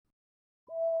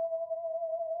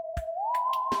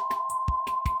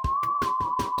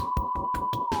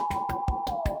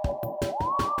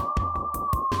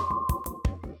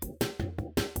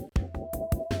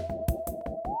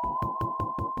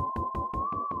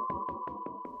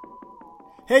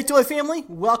Hey Toy Family,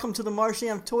 welcome to the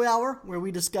Marsham Toy Hour, where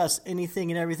we discuss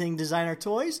anything and everything designer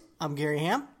toys. I'm Gary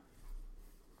Ham.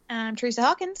 I'm Teresa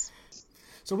Hawkins.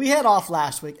 So we had off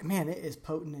last week. Man, it is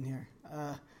potent in here.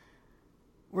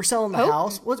 We're selling the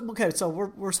house. Okay, so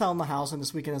we're selling the house, and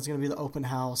this weekend is going to be the open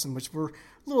house, in which we're a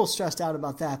little stressed out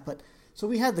about that. But so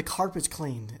we had the carpets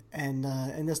cleaned, and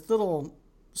in this little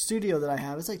studio that I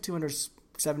have, it's like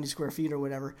 270 square feet or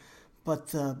whatever. But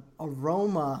the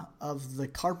aroma of the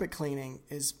carpet cleaning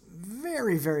is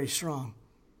very, very strong.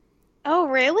 Oh,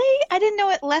 really? I didn't know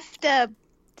it left a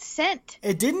scent.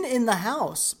 It didn't in the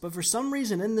house, but for some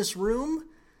reason in this room,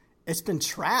 it's been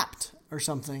trapped or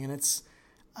something, and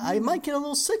I might get a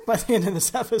little sick by the end of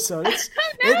this episode.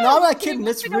 No, I'm not kidding.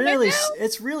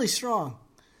 It's really strong.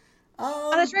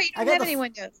 Oh, that's right. You don't have any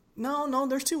windows. No,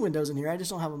 there's two windows in here. I just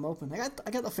don't have them open. I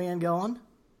got the fan going.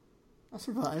 I'll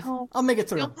survive. Oh, I'll make it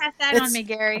through. Don't pass that on me,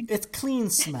 Gary. It's clean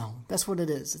smell. That's what it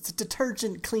is. It's a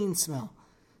detergent clean smell.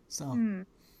 So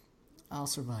I'll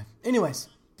survive. Anyways,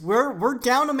 we're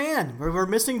down a man. We're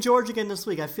missing George again this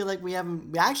week. I feel like we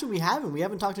haven't. We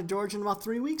haven't talked to George in about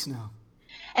 3 weeks now.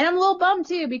 And I'm a little bummed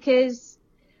too because,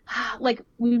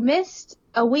 we missed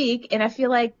a week, and I feel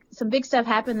like some big stuff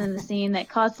happened in the scene that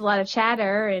caused a lot of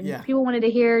chatter, and people wanted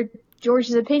to hear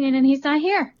George's opinion, and he's not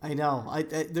here. I know.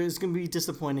 There's going to be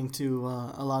disappointing to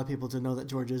a lot of people to know that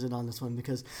George isn't on this one,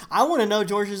 because I want to know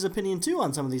George's opinion too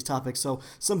on some of these topics. So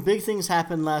some big things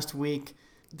happened last week.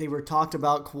 They were talked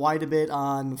about quite a bit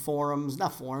on forums,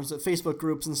 not forums, but Facebook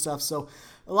groups and stuff. So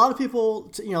a lot of people,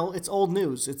 it's old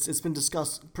news. It's been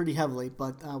discussed pretty heavily,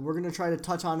 but we're going to try to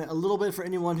touch on it a little bit for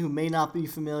anyone who may not be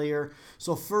familiar.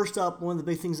 So first up, one of the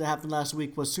big things that happened last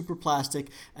week was Super Plastic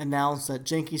announced that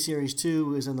Janky Series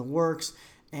 2 is in the works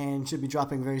and should be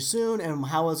dropping very soon. And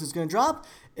how is it going to drop?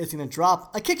 It's going to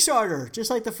drop a Kickstarter, just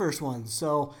like the first one.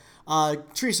 So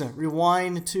Teresa,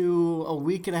 rewind to a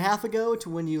week and a half ago to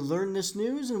when you learned this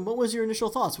news, and what was your initial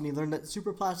thoughts when you learned that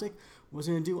Super Plastic was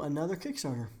going to do another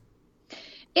Kickstarter?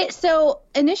 So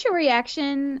initial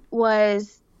reaction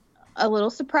was a little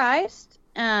surprised,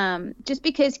 just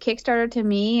because Kickstarter to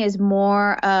me is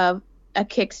more of a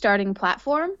kickstarting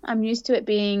platform. I'm used to it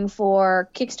being for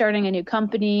kickstarting a new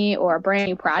company or a brand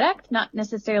new product, not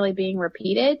necessarily being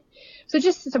repeated. So it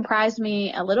just surprised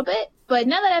me a little bit. But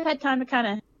now that I've had time to kind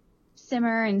of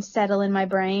simmer and settle in my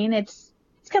brain, it's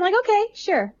kind of like, okay,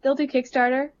 sure, they'll do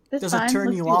Kickstarter. Does it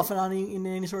turn you off in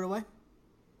any sort of way?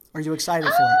 Are you excited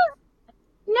for it?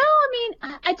 No,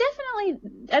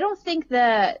 I don't think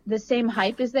the same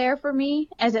hype is there for me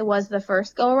as it was the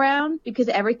first go around, because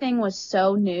everything was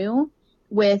so new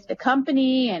with the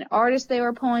company and artists they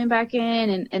were pulling back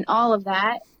in and all of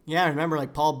that. Yeah, I remember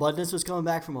Paul Budnitz was coming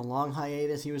back from a long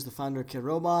hiatus. He was the founder of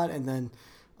Kidrobot, and then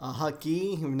Huck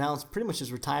Gee, who announced pretty much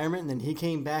his retirement, and then he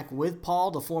came back with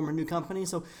Paul to form a new company.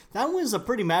 So that was a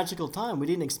pretty magical time. We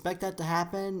didn't expect that to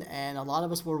happen, and a lot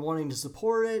of us were wanting to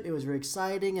support it. It was very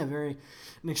exciting, an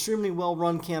extremely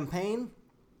well-run campaign.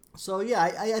 So yeah,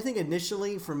 I think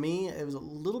initially for me it was a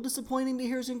little disappointing to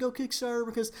hear it's going to go Kickstarter,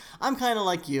 because I'm kind of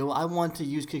like you. I want to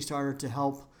use Kickstarter to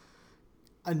help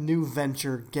a new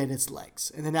venture get its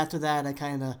legs, and then after that I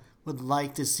kind of would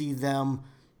like to see them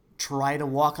try to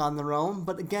walk on their own.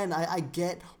 But again, I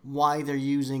get why they're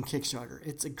using Kickstarter.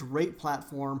 It's a great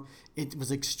platform. It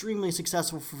was extremely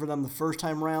successful for them the first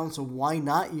time around, so why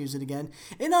not use it again?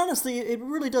 And honestly, it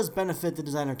really does benefit the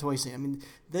designer toy scene. I mean,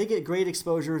 they get great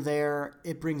exposure there.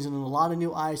 It brings in a lot of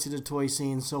new eyes to the toy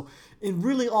scene. So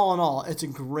really, all in all, it's a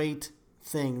great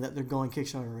thing that they're going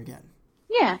Kickstarter again.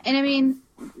 Yeah, and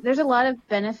there's a lot of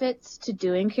benefits to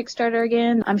doing Kickstarter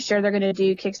again. I'm sure they're going to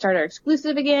do Kickstarter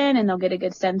exclusive again, and they'll get a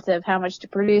good sense of how much to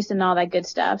produce and all that good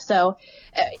stuff. So,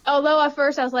 although at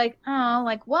first I was like,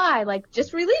 oh, why?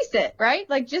 Just release it, right?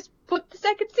 Just put the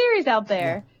second series out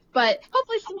there. Yeah. But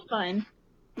hopefully some fun.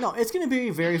 No, it's going to be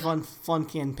a very fun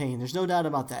campaign. There's no doubt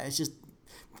about that. It's just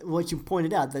what you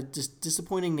pointed out, the just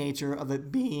disappointing nature of it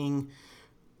being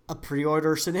a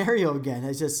pre-order scenario again.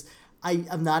 It's just,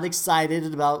 I'm not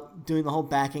excited about doing the whole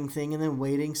backing thing and then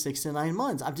waiting 6 to 9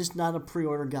 months. I'm just not a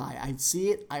pre-order guy. I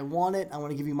see it, I want it, I want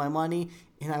to give you my money,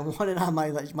 and I want it on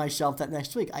my shelf that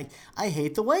next week. I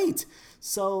hate the wait.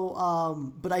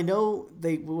 So, but I know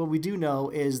what we do know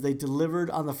is they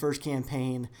delivered on the first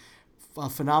campaign,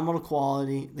 phenomenal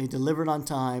quality. They delivered on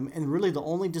time, and really the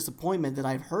only disappointment that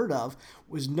I've heard of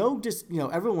was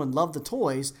everyone loved the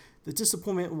toys. The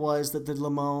disappointment was that the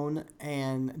Limon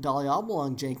and Dolly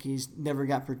Oblong Jankies never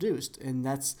got produced. And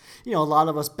that's, a lot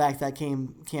of us backed that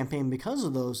campaign because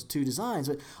of those two designs.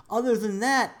 But other than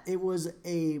that, it was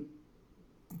a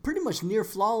pretty much near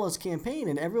flawless campaign,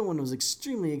 and everyone was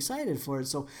extremely excited for it.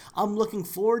 So I'm looking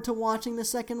forward to watching the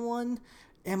second one.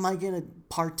 Am I going to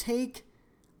partake?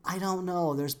 I don't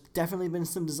know. There's definitely been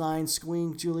some designs,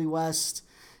 Squink, Julie West,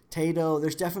 Tato.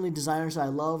 There's definitely designers that I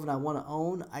love and I want to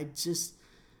own.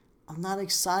 I'm not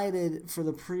excited for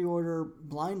the pre-order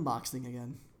blind box thing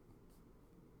again.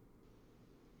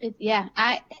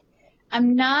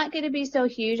 I'm not going to be so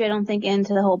huge, I don't think,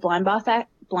 into the whole blind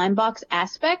box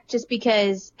aspect, just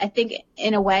because I think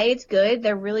in a way it's good.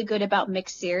 They're really good about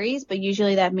mixed series, but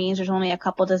usually that means there's only a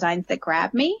couple designs that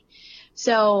grab me.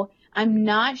 So I'm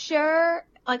not sure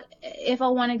if I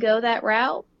want to go that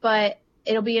route, but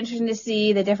it'll be interesting to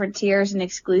see the different tiers and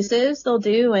exclusives they'll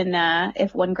do and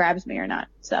if one grabs me or not.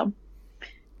 So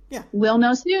yeah, we'll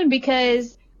know soon,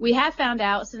 because we have found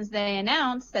out since they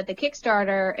announced that the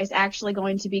Kickstarter is actually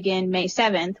going to begin May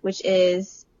 7th, which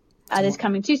is this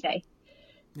coming Tuesday,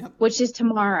 yep. Which is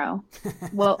tomorrow.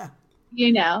 Well,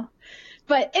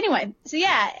 But anyway, so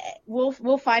yeah,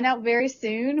 we'll find out very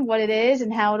soon what it is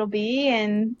and how it'll be,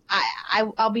 and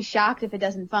I'll be shocked if it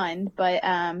doesn't fund. But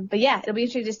yeah, it'll be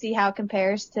interesting to see how it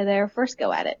compares to their first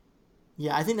go at it.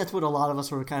 Yeah, I think that's what a lot of us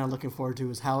were kind of looking forward to,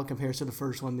 is how it compares to the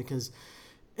first one, because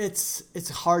it's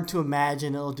hard to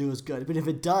imagine it'll do as good. But if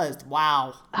it does,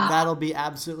 wow, that'll be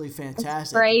absolutely fantastic.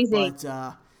 It's crazy. But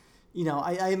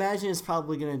I imagine it's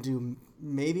probably going to do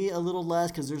maybe a little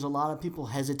less, because there's a lot of people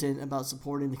hesitant about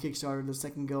supporting the Kickstarter the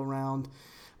second go round.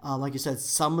 Like you said,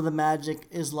 some of the magic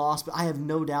is lost, but I have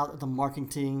no doubt that the marketing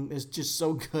team is just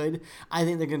so good. I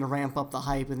think they're going to ramp up the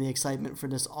hype and the excitement for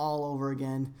this all over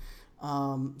again.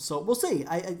 So we'll see.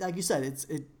 I like you said, it's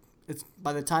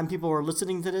by the time people are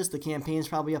listening to this, the campaign's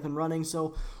probably up and running,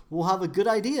 so we'll have a good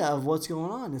idea of what's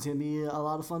going on. It's going to be a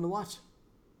lot of fun to watch.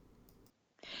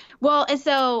 Well, and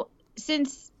so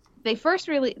since they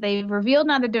revealed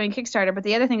now they're doing Kickstarter, but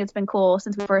the other thing that's been cool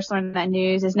since we first learned that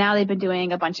news is now they've been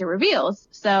doing a bunch of reveals.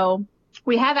 So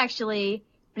we have actually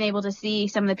been able to see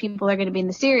some of the people that are going to be in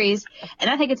the series, and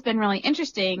I think it's been really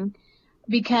interesting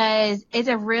because it's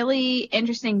a really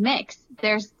interesting mix.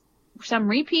 There's some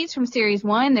repeats from Series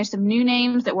 1, there's some new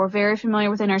names that we're very familiar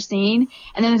with in our scene,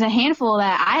 and then there's a handful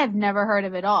that I have never heard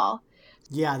of at all.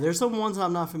 Yeah, there's some ones that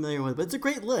I'm not familiar with, but it's a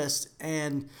great list.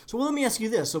 And so let me ask you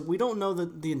this. So we don't know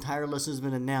that the entire list has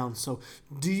been announced. So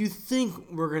do you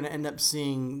think we're going to end up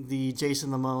seeing the Jason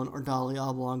Momoa or Dolly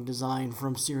Oblong design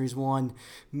from Series 1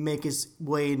 make its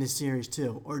way into Series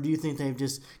 2? Or do you think they've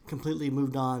just completely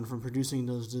moved on from producing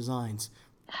those designs?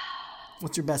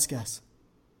 What's your best guess?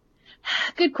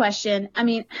 Good question. I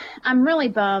mean, I'm really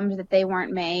bummed that they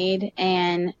weren't made,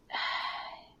 and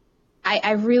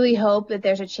I really hope that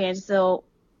there's a chance they'll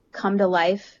come to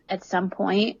life at some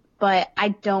point, but I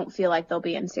don't feel like they'll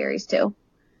be in Series 2.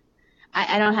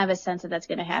 I don't have a sense that that's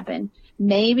going to happen.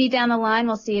 Maybe down the line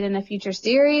we'll see it in a future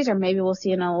series, or maybe we'll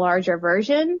see it in a larger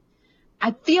version.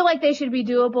 I feel like they should be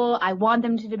doable. I want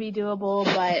them to be doable,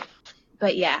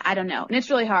 but yeah, I don't know. And it's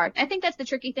really hard. I think that's the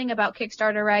tricky thing about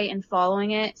Kickstarter, right, and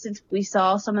following it, since we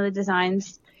saw some of the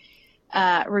designs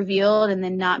revealed and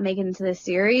then not make it into this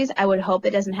series. I would hope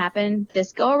it doesn't happen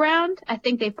this go around. I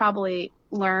think they've probably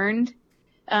learned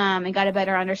and got a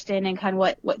better understanding kind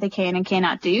of what they can and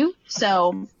cannot do.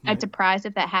 So I'm surprised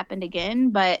if that happened again,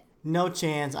 but no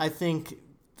chance. I think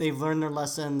they've learned their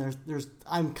lesson.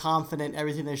 I'm confident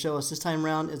everything they show us this time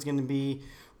around is going to be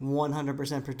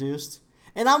 100% produced.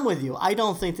 And I'm with you. I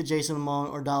don't think that Jason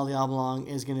Momoa or Dolly Oblong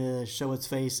is going to show its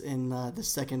face in the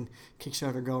second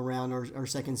Kickstarter go-around or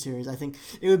second series. I think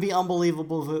it would be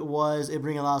unbelievable if it was. It'd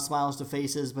bring a lot of smiles to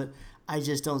faces, but I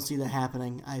just don't see that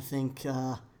happening. I think,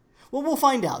 we'll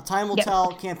find out. Time will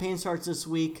tell. Campaign starts this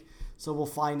week, so we'll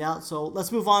find out. So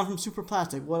let's move on from Super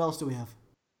Plastic. What else do we have?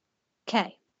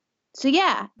 Okay. So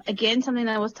yeah, again, something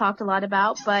that was talked a lot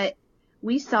about, but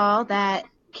we saw that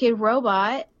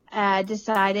Kidrobot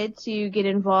decided to get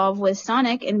involved with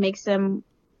Sonic and make some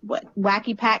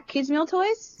Wacky Pack kids meal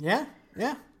toys. Yeah.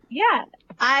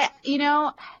 I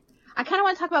kind of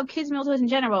want to talk about kids meal toys in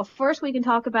general. First, we can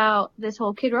talk about this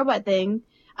whole Kidrobot thing.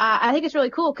 I think it's really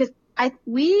cool because I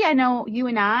know you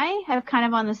and I have kind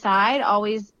of on the side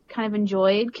always kind of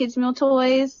enjoyed kids meal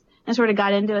toys and sort of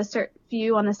got into a certain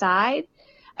few on the side.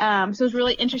 So it's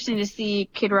really interesting to see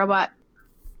Kidrobot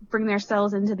bring their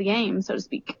selves into the game, so to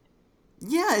speak.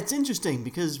 Yeah, it's interesting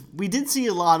because we did see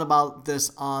a lot about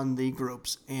this on the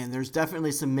groups, and there's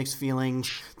definitely some mixed feelings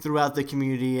throughout the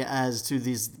community as to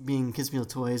these being kids' meal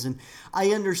toys. And I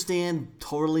understand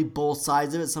totally both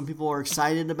sides of it. Some people are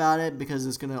excited about it because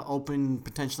it's going to open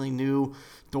potentially new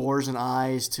doors and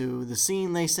eyes to the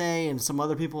scene, they say, and some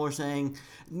other people are saying,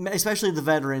 especially the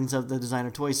veterans of the designer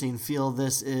toy scene, feel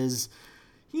this is,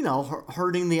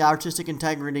 hurting the artistic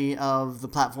integrity of the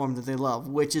platform that they love,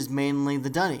 which is mainly the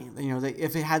Dunny.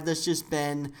 If it had this just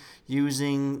been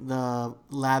using the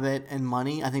Labbit and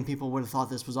money, I think people would have thought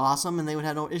this was awesome and they would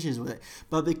have no issues with it.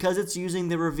 But because it's using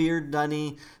the revered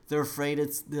Dunny, they're afraid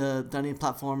the Dunny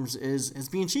platforms is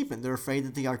being cheapened. They're afraid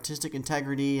that the artistic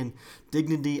integrity and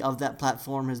dignity of that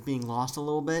platform is being lost a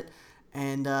little bit.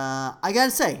 And I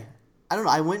gotta say, I don't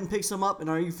know, I went and picked some up. And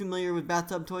are you familiar with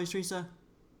Bathtub Toys, Teresa?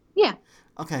 Yeah.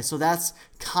 Okay, so that's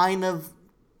kind of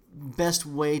best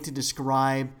way to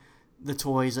describe the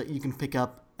toys that you can pick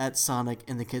up at Sonic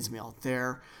and the Kids Meal.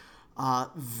 They're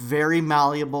very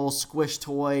malleable, squish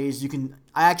toys.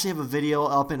 I actually have a video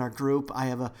up in our group. I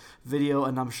have a video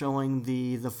and I'm showing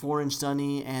the 4-inch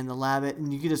Dunny and the Labbit,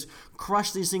 and you can just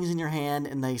crush these things in your hand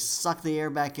and they suck the air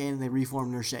back in and they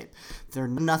reform their shape. They're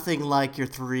nothing like your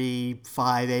 3,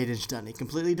 5, 8-inch Dunny.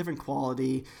 Completely different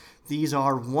quality. These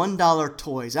are $1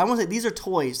 toys. I want to say these are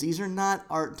toys. These are not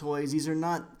art toys. These are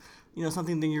not,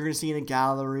 something that you're going to see in a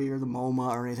gallery or the MoMA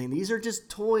or anything. These are just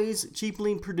toys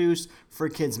cheaply produced for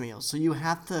kids' meals. So you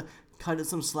have to cut it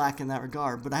some slack in that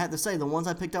regard. But I have to say, the ones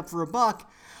I picked up for $1,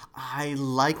 I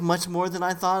like much more than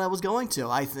I thought I was going to.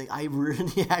 I think I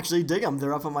really actually dig them.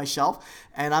 They're up on my shelf,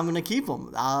 and I'm going to keep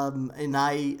them. And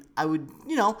I would,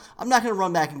 I'm not going to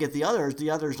run back and get the others. The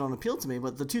others don't appeal to me.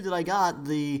 But the two that I got,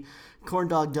 the Corn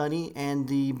Dog Dunny and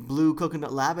the Blue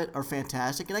Coconut Labbit, are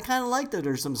fantastic, and I kind of like that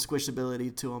there's some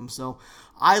squishability to them. So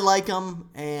I like them,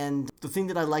 and the thing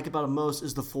that I like about them most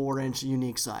is the 4-inch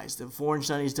unique size. The 4-inch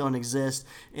Dunnies don't exist,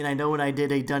 and I know when I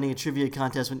did a Dunny trivia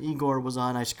contest when Igor was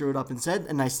on, I screwed up and said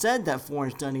that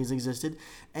 4-inch Dunnies existed,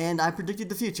 and I predicted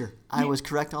the future. I was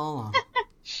correct all along.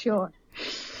 Sure.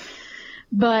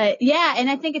 But yeah, and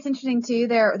I think it's interesting too.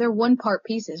 They're one-part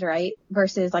pieces, right?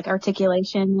 Versus like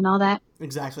articulation and all that.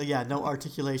 Exactly. Yeah. No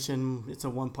articulation. It's a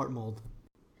one-part mold.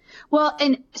 Well,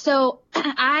 and so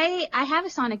I have a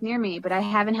Sonic near me, but I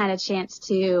haven't had a chance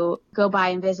to go by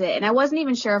and visit, and I wasn't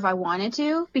even sure if I wanted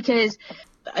to because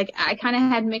like I kind of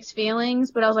had mixed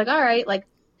feelings. But I was like, all right, like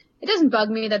it doesn't bug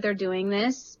me that they're doing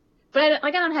this, but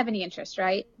I don't have any interest,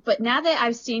 right? But now that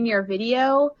I've seen your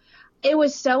video, it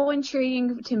was so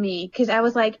intriguing to me because I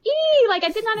was like, I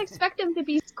did not expect them to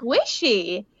be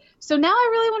squishy. So now I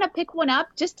really want to pick one up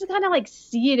just to kind of like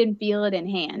see it and feel it in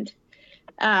hand.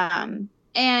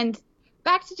 And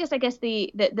back to just, I guess,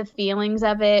 the feelings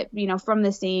of it, from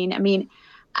the scene. I mean,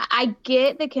 I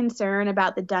get the concern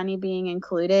about the Dunny being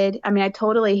included. I mean, I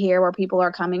totally hear where people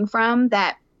are coming from,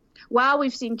 that while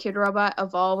we've seen Kidrobot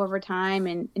evolve over time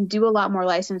and do a lot more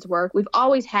licensed work, we've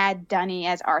always had Dunny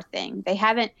as our thing.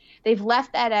 They've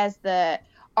left that as the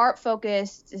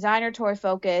art-focused, designer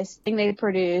toy-focused thing they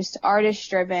produce,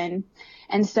 artist-driven.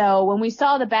 And so when we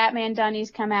saw the Batman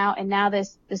Dunnies come out and now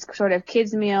this sort of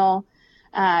kids' meal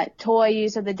toy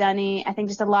use of the Dunny, I think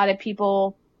just a lot of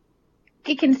people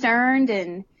get concerned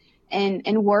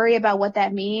and worry about what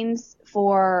that means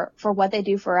for what they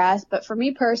do for us. But for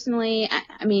me personally,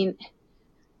 I mean,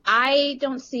 I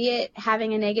don't see it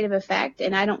having a negative effect,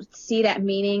 and I don't see that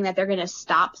meaning that they're going to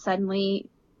stop suddenly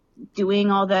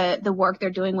doing all the work they're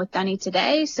doing with Dunny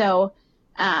today. So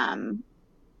I'm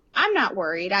not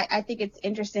worried. I think it's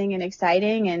interesting and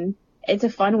exciting, and it's a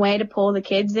fun way to pull the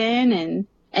kids in,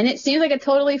 and it seems like a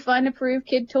totally fun, approved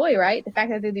kid toy, right? The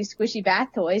fact that they're these squishy bath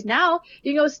toys. Now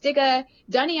you can go stick a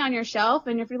Dunny on your shelf,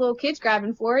 and if your little kid's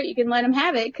grabbing for it, you can let him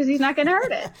have it because he's not going to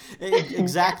hurt it.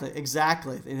 Exactly.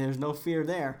 And there's no fear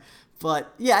there.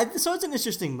 But yeah, so it's an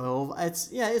interesting move.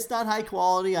 It's not high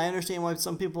quality. I understand why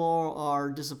some people are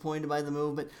disappointed by the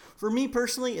move, but for me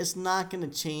personally, it's not going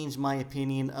to change my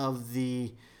opinion of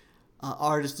the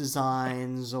artist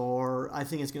designs, or I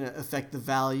think it's going to affect the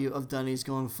value of Dunnies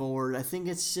going forward. I think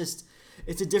it's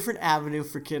a different avenue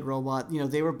for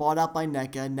Kidrobot. They were bought out by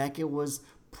NECA. NECA was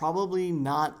probably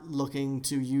not looking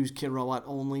to use Kidrobot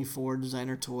only for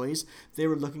designer toys. They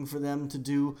were looking for them to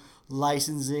do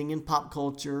licensing and pop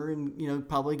culture and,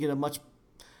 probably get a much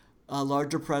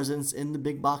larger presence in the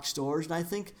big box stores. And I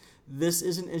think this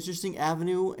is an interesting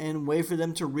avenue and way for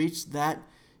them to reach that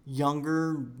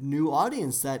younger, new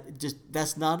audience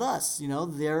that's not us.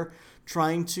 They're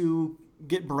trying to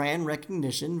get brand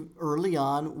recognition early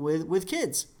on with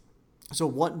kids. So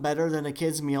what better than a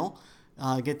kids meal?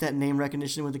 Get that name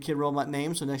recognition with the Kidrobot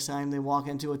name, so next time they walk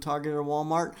into a Target or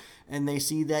Walmart and they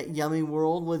see that Yummy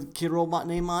World with Kidrobot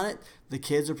name on it, the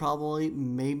kids are probably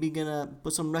maybe gonna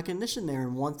put some recognition there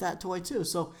and want that toy too.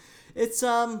 So it's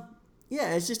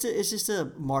Yeah, it's just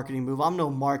a marketing move. I'm no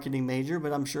marketing major,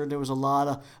 but I'm sure there was a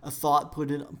lot of thought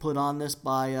put on this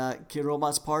by Kid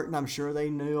Robot's part, and I'm sure they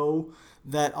know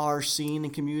that our scene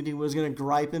and community was going to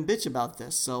gripe and bitch about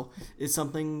this. So it's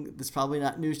something that's probably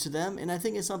not news to them, and I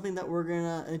think it's something that we're going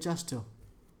to adjust to.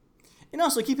 And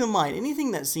also keep in mind,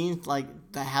 anything that seems like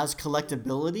that has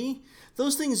collectability,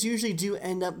 those things usually do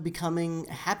end up becoming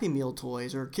Happy Meal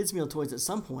toys or Kids Meal toys at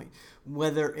some point,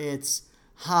 whether it's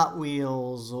Hot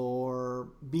Wheels or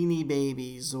Beanie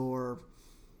Babies or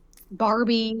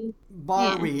Barbie.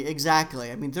 Barbie.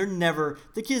 Exactly. I mean,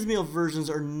 the Kids Meal versions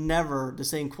are never the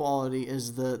same quality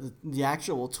as the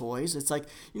actual toys. It's like,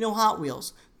 Hot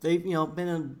Wheels. They've, been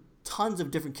in tons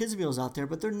of different Kids Meals out there,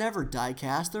 but they're never die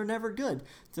cast. They're never good.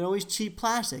 They're always cheap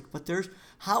plastic. But there's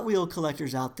Hot Wheel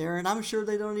collectors out there, and I'm sure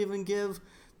they don't even give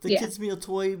the Kids Meal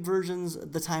toy versions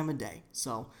the time of day.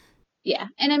 So, yeah.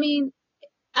 And I mean,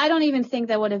 I don't even think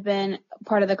that would have been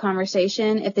part of the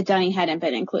conversation if the Dunny hadn't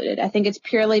been included. I think it's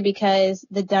purely because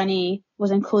the Dunny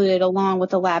was included along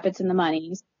with the Lappets and the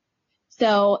Moneys.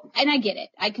 So, and I get it.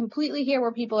 I completely hear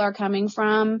where people are coming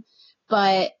from,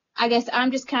 but I guess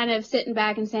I'm just kind of sitting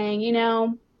back and saying,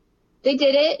 they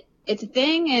did it. It's a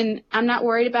thing, and I'm not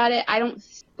worried about it.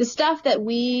 The stuff that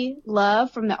we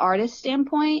love from the artist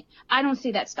standpoint, I don't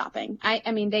see that stopping. I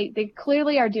mean, they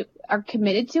clearly are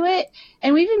committed to it,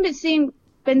 and we've even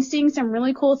been seeing some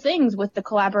really cool things with the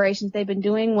collaborations they've been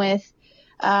doing with,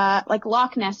 like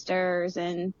Loch Nesters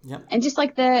and just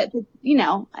like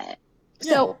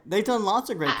so they've done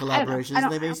lots of great collaborations.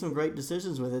 And they made some great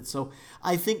decisions with it. So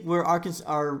I think where our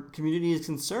community is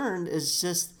concerned is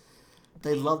just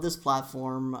they love this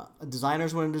platform.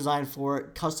 Designers want to design for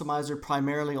it. Customizer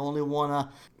primarily only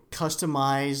want to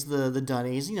customize the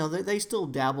Dunnies. They still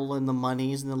dabble in the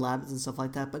Moneys and the Labbits and stuff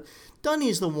like that, but Dunny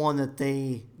is the one that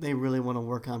they really want to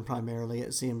work on primarily,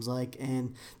 it seems like,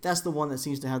 and that's the one that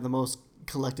seems to have the most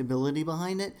collectability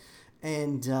behind it.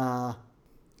 And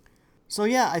so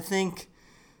yeah, I think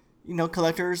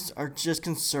collectors are just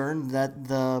concerned that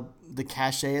the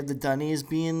cachet of the Dunny is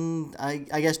being,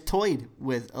 I guess, toyed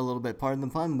with a little bit, pardon the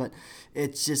pun, but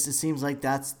it seems like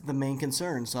that's the main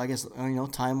concern. So I guess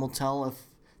time will tell if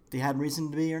they had reason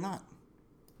to be or not.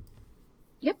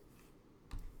 Yep.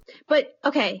 But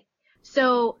okay,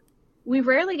 so we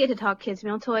rarely get to talk Kids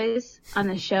Meal toys on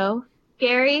the show,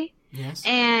 Gary. Yes.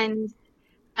 And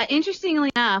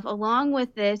interestingly enough, along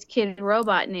with this Kid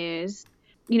Robot news,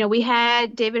 we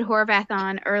had David Horvath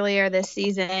on earlier this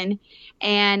season,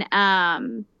 and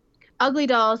Ugly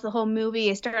Dolls, the whole movie,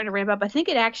 is starting to ramp up. I think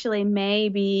it actually may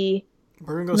be.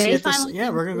 We're gonna go see it.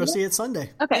 We're gonna go see it Sunday.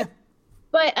 Okay. Yeah.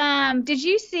 But did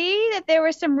you see that there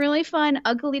were some really fun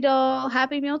Ugly Doll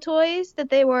Happy Meal toys that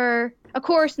they were, of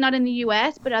course, not in the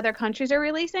U.S., but other countries are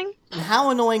releasing? And how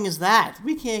annoying is that?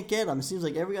 We can't get them. It seems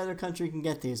like every other country can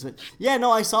get these. But yeah, no,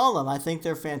 I saw them. I think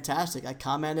they're fantastic. I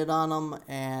commented on them,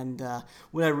 and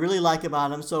what I really like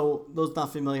about them, so those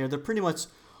not familiar, they're pretty much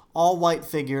all white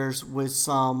figures with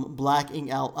some black ink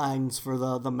outlines for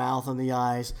the mouth and the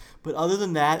eyes. But other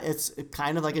than that, it's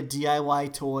kind of like a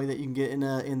DIY toy that you can get in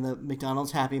the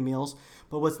McDonald's Happy Meals.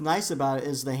 But what's nice about it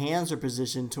is the hands are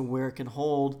positioned to where it can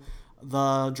hold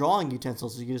the drawing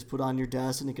utensils. You can just put on your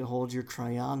desk and it can hold your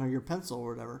crayon or your pencil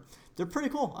or whatever. They're pretty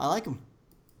cool. I like them.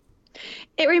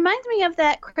 It reminds me of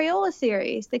that Crayola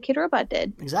series that Kid Robot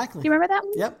did. Exactly. Do you remember that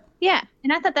one? Yep. Yeah,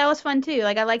 and I thought that was fun too.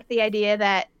 Like, I liked the idea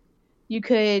that you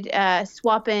could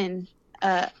swap in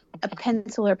a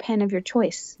pencil or pen of your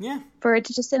choice. Yeah. For it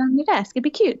to just sit on your desk. It'd be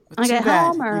cute. But too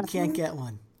bad we can't get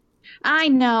one. I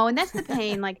know, and that's the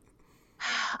pain. Like,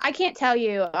 I can't tell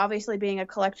you, obviously being a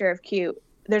collector of cute,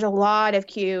 there's a lot of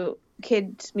cute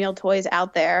kids' meal toys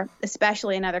out there,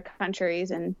 especially in other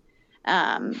countries, and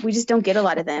we just don't get a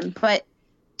lot of them. But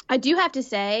I do have to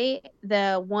say,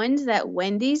 the ones that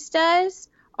Wendy's does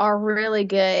are really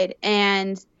good,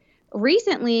 and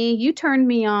recently you turned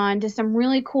me on to some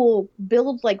really cool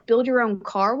build your own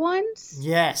car ones.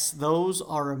 Yes, those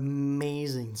are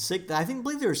amazing. I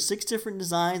believe there are 6 different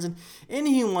designs, and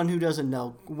anyone who doesn't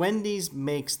know, Wendy's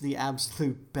makes the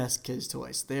absolute best kids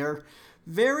toys. They're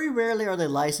very rarely are they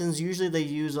licensed. Usually they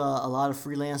use a lot of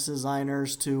freelance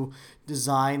designers to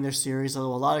design their series. So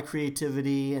a lot of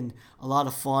creativity and a lot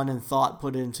of fun and thought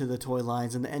put into the toy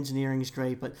lines, and the engineering is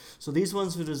great. But so these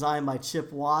ones were designed by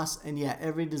Chip Wass, and yeah,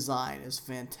 every design is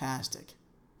fantastic.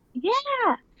 Yeah,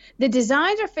 the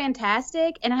designs are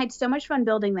fantastic, and I had so much fun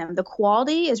building them. The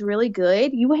quality is really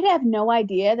good. You would have no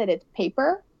idea that it's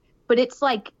paper, but it's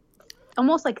like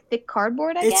almost like thick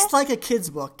cardboard, I guess. It's like a kid's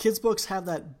book. Kids' books have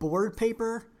that board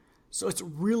paper, so it's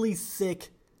really thick,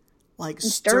 like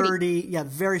And sturdy. Yeah,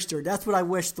 very sturdy. That's what I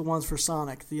wish the ones for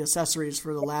Sonic, the accessories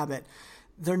for the Labbit.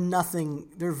 They're nothing.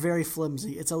 They're very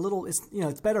flimsy. It's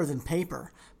it's better than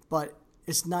paper, but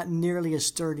it's not nearly as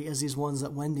sturdy as these ones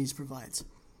that Wendy's provides.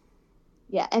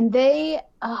 Yeah, and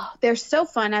they're so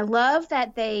fun. I love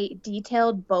that they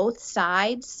detailed both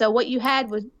sides. So what you had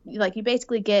was, like, you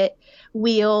basically get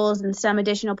wheels and some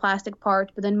additional plastic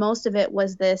parts, but then most of it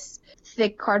was this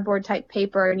thick cardboard type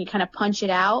paper, and you kind of punch it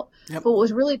out. Yep. But what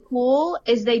was really cool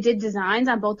is they did designs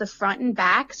on both the front and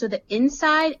back, so the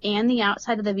inside and the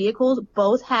outside of the vehicles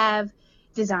both have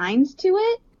designs to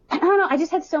it. I don't know, I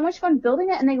just had so much fun building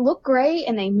it, and they look great,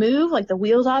 and they move, like the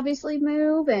wheels obviously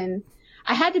move, and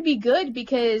I had to be good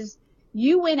because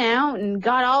you went out and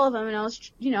got all of them, and I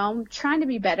was, I'm trying to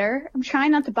be better. I'm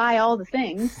trying not to buy all the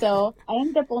things, so I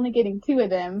ended up only getting 2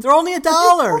 of them. They're only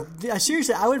 $1.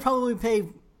 Seriously, I would probably pay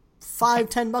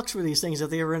 $5-10 for these things if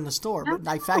they were in the store. But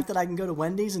the fact that I can go to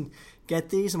Wendy's and get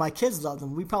these, and my kids love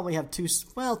them. We probably have 2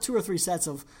 or 3 sets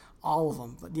of all of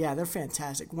them. But yeah, they're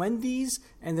fantastic. Wendy's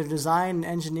and their design and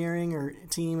engineering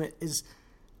team is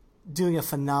doing a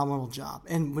phenomenal job.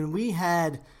 And when we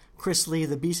had Chris Lee,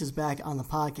 the Beast is Back, on the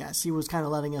podcast, he was kind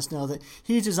of letting us know that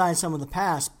he designed some in the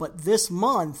past, but this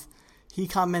month he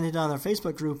commented on our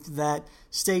Facebook group that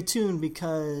stay tuned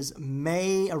because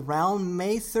around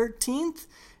May 13th,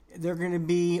 they're going to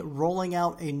be rolling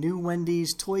out a new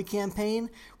Wendy's toy campaign,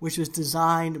 which was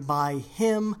designed by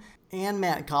him and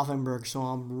Matt Koffenberg, so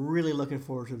I'm really looking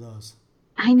forward to those.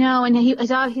 I know, and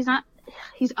he's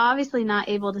obviously not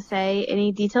able to say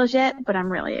any details yet, but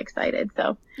I'm really excited.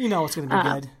 So it's going to be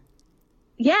good.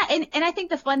 Yeah, and I think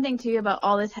the fun thing too about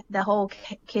all this, the whole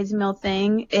kids meal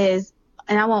thing is,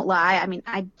 and I won't lie, I mean,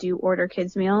 I do order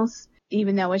kids meals,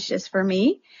 even though it's just for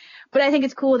me. But I think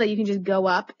it's cool that you can just go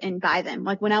up and buy them.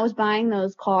 Like when I was buying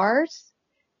those cars,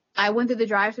 I went through the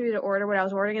drive-thru to order what I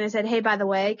was ordering, and I said, hey, by the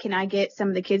way, can I get some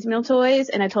of the kids meal toys?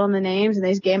 And I told them the names, and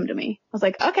they just gave them to me. I was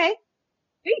like, okay,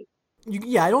 sweet.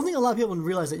 I don't think a lot of people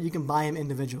realize that you can buy them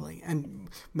individually. And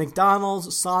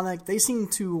McDonald's, Sonic, they seem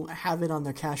to have it on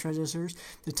their cash registers.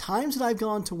 The times that I've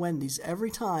gone to Wendy's, every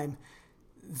time,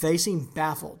 they seem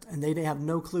baffled, and they have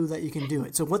no clue that you can do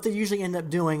it. So what they usually end up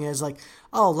doing is like,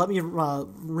 oh, let me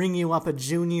ring you up a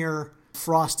junior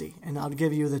Frosty, and I'll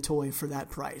give you the toy for that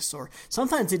price. Or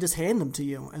sometimes they just hand them to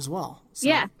you as well. So.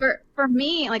 Yeah, for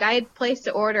me, like I had placed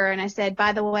the order, and I said,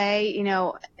 by the way,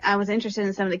 I was interested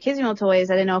in some of the kids meal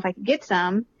toys. I didn't know if I could get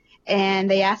some,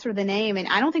 and they asked for the name, and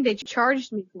I don't think they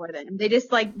charged me for them. They just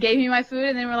like gave me my food,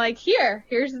 and then were like,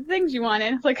 here's the things you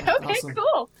wanted. I was like, okay, awesome.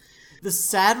 Cool. The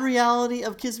sad reality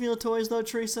of kids meal toys, though,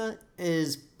 Teresa,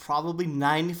 is probably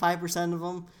 95% of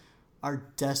them are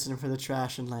destined for the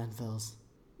trash and landfills.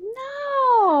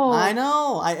 No. I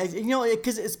know.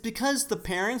 Because the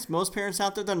parents, most parents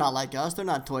out there, they're not like us. They're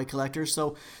not toy collectors,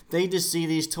 so they just see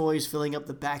these toys filling up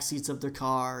the back seats of their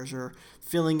cars or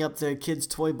filling up their kids'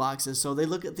 toy boxes. So they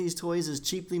look at these toys as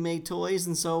cheaply made toys,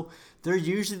 and so they're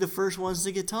usually the first ones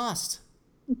to get tossed.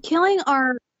 Killing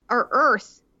our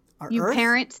earth. Our you earth?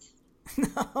 Parents.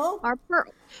 No.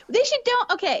 They should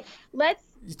don't. Okay, let's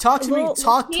talk to me.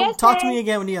 Talk to me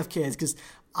again when you have kids, because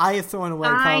I have thrown away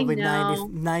probably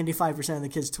 95% of the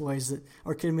kids' toys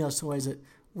or kid meals toys that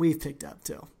we've picked up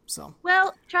too. So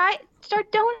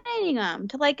start donating them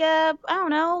to like a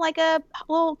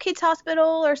little kids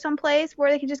hospital or someplace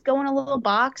where they can just go in a little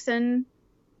box and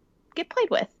get played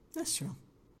with. That's true.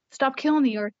 Stop killing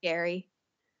the earth, Gary.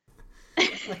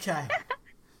 Okay.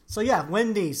 So yeah,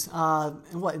 Wendy's,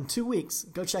 in 2 weeks,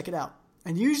 go check it out.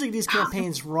 And usually these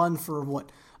campaigns run for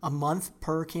a month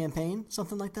per campaign,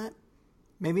 something like that.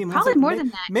 Maybe a month. Probably more than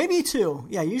that. Maybe 2.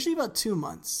 Yeah, usually about 2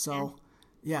 months. So,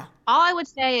 yeah. All I would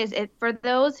say is for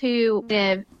those who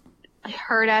have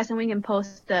heard us, and we can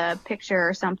post a picture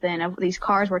or something of these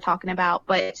cars we're talking about,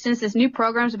 but since this new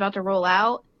program is about to roll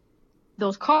out,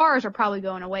 those cars are probably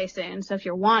going away soon. So if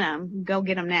you want them, go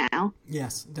get them now.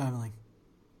 Yes, definitely.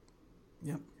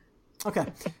 Yep. Okay,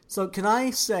 so can I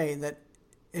say that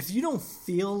if you don't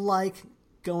feel like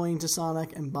going to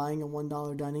Sonic and buying a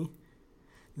 $1 dunny,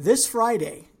 this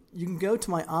Friday you can go to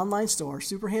my online store,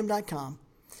 superham.com,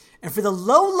 and for the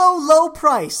low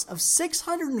price of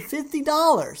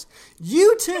 $650,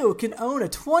 you too can own a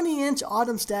 20-inch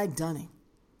Autumn Stag dunny.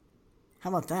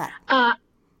 How about that?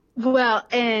 Well,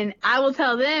 and I will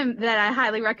tell them that I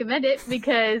highly recommend it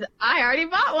because I already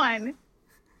bought one.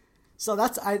 So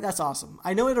that's awesome.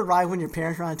 I know it arrived when your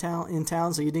parents were in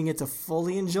town, so you didn't get to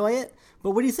fully enjoy it. But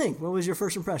what do you think? What was your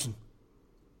first impression?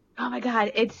 Oh my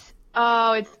God, it's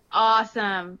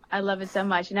awesome. I love it so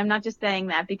much, and I'm not just saying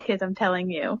that because I'm telling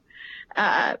you.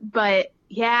 But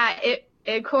yeah, it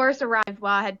of course arrived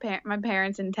while I had my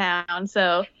parents in town.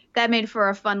 So that made for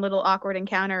a fun little awkward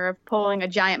encounter of pulling a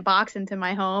giant box into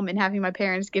my home and having my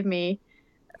parents give me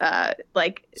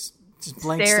like just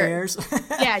blank stares.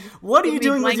 Yeah. What are you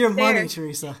doing with your money, stares.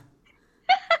 Teresa?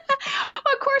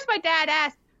 Of course, my dad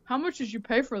asked, "How much did you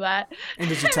pay for that?" And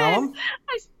did you tell him?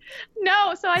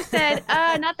 No. So I said,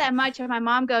 not that much. And my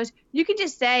mom goes, "You can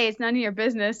just say it's none of your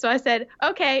business." So I said,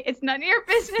 "Okay, it's none of your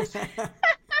business."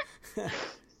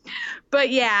 But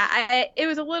yeah, it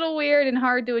was a little weird and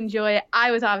hard to enjoy.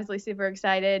 I was obviously super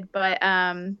excited, but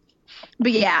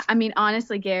yeah, I mean,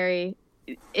 honestly, Gary,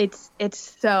 it's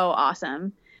so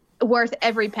awesome, worth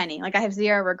every penny. Like, I have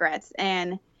zero regrets,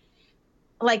 and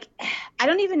like, I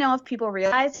don't even know if people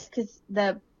realize, because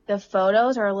the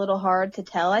photos are a little hard to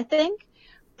tell, I think.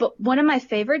 But one of my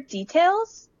favorite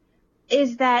details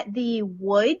is that the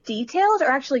wood details are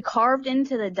actually carved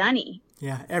into the dunny.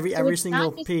 Yeah, every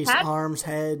single piece, arms,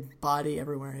 head, body,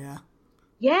 everywhere, yeah.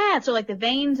 Yeah, so like the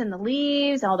veins and the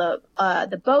leaves, all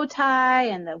the bow tie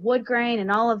and the wood grain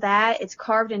and all of that, it's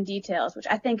carved in details, which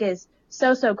I think is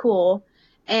so, so cool.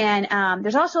 And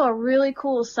there's also a really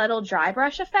cool subtle dry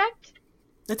brush effect.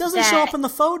 It doesn't show up in the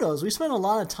photos. We spent a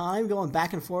lot of time going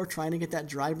back and forth trying to get that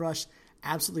dry brush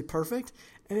absolutely perfect,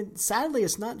 and sadly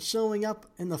it's not showing up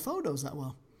in the photos that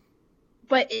well.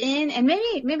 But and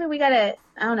maybe we gotta,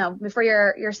 I don't know, for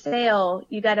your sale,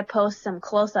 you gotta post some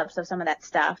close-ups of some of that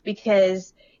stuff,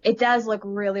 because it does look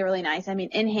really, really nice. I mean,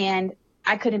 in hand,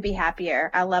 I couldn't be happier.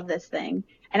 I love this thing.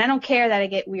 And I don't care that I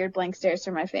get weird blank stares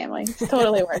from my family. It's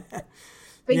totally worth it.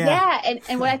 But yeah,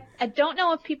 and what I don't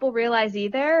know if people realize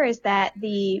either is that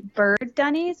the bird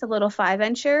dunnies, the little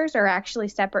 5-inchers, are actually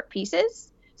separate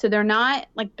pieces. So they're not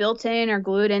like built in or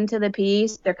glued into the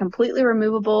piece. They're completely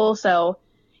removable. So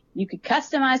you could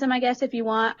customize them, I guess, if you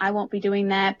want. I won't be doing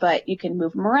that, but you can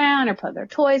move them around or put their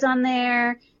toys on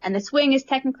there. And the swing is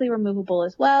technically removable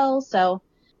as well. So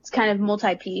it's kind of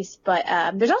multi-piece. But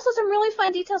there's also some really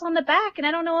fun details on the back. And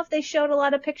I don't know if they showed a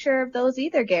lot of picture of those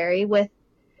either, Gary, with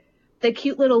the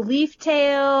cute little leaf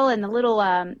tail and the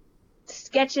little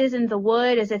sketches in the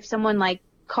wood as if someone like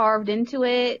carved into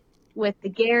it, with the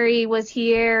Gary was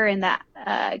here and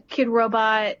that Kid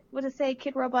Robot. What does it say?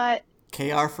 Kid Robot?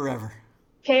 KR forever.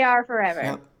 KR forever.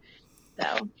 Yep.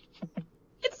 So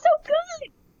it's so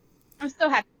good. I'm so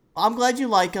happy. I'm glad you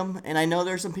like them, and I know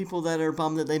there's some people that are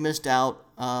bummed that they missed out.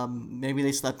 Maybe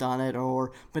they slept on it,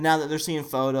 but now that they're seeing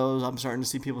photos, I'm starting to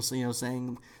see people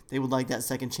saying they would like that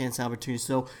second chance opportunity.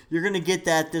 So you're going to get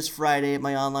that this Friday at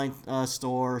my online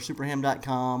store,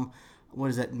 superham.com. What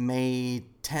is that, May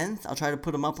 10th? I'll try to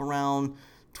put them up around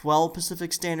 12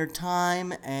 Pacific Standard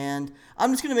Time, and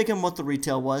I'm just going to make them what the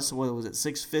retail was. So what was it,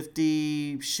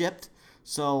 $6.50 shipped?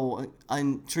 So,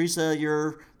 Teresa,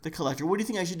 you're the collector. What do you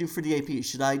think I should do for the AP?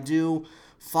 Should I do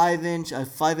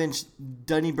 5-inch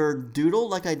Dunny Bird doodle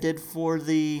like I did for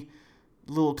the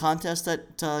little contest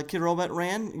that Kid Robot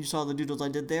ran? You saw the doodles I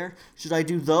did there. Should I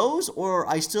do those, or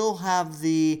I still have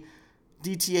the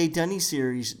DTA Dunny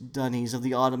series Dunnies of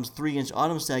the Autumn's 3-inch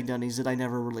Autumn Stag Dunnies that I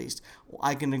never released?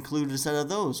 I can include a set of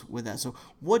those with that. So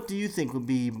what do you think would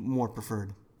be more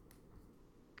preferred?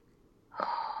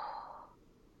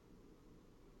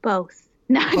 Both.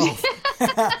 No. Both.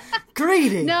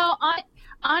 Greedy. No,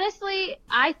 honestly,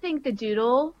 I think the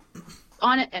doodle,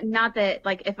 not that,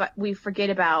 like, if we forget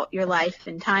about your life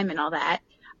and time and all that,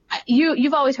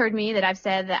 you've always heard me that I've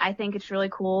said that I think it's really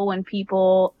cool when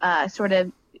people sort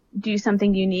of do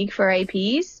something unique for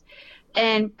APs.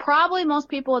 And probably most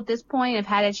people at this point have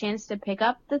had a chance to pick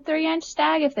up the 3-inch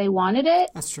stag if they wanted it.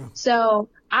 That's true. So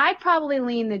I'd probably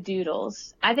lean the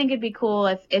doodles. I think it'd be cool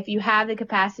if you have the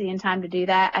capacity and time to do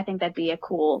that. I think that'd be a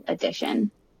cool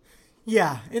addition.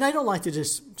 Yeah, and I don't like to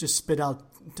just spit out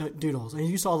doodles. And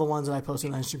you saw the ones that I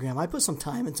posted on Instagram. I put some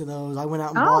time into those. I went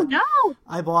out and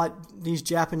I bought these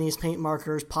Japanese paint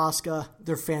markers, Posca.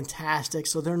 They're fantastic.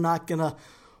 So they're not going to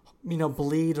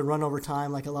bleed or run over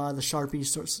time like a lot of the Sharpie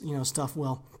stuff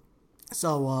will.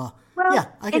 So yeah,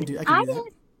 I can do that.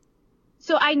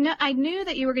 So I knew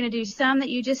that you were going to do some that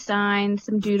you just signed,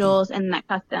 some doodles, and that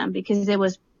custom, because it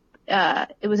was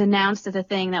announced as a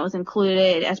thing that was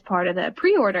included as part of the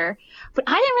pre-order. But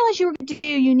I didn't realize you were going to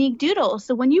do unique doodles.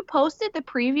 So when you posted the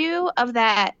preview of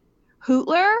that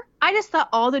Hootler, I just thought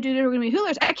all the doodles were going to be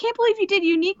Hootlers. I can't believe you did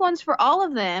unique ones for all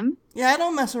of them. Yeah, I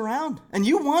don't mess around. And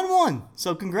you won one,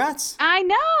 so congrats. I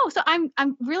know. So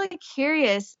I'm really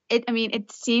curious.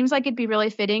 It seems like it'd be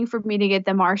really fitting for me to get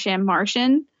the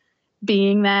Martian,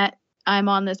 being that I'm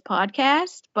on this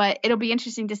podcast. But it'll be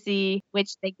interesting to see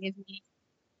which they give me.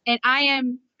 And I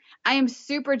am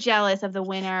super jealous of the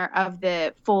winner of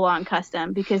the full-on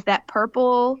custom, because that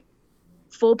purple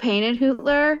full painted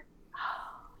Hootler,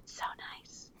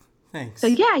 Thanks. So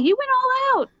yeah, you went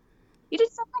all out. You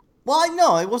did so much. Well, I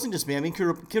know it wasn't just me. I mean,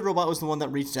 Kid Robot was the one that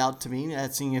reached out to me,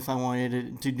 asking if I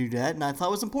wanted to do that, and I thought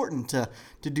it was important to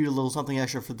do a little something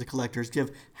extra for the collectors, give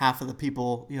half of the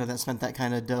people that spent that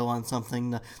kind of dough on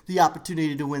something the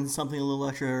opportunity to win something a little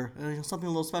extra, something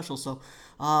a little special. So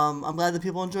I'm glad that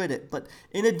people enjoyed it. But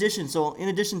in addition to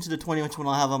the 20-inch one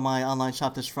I'll have on my online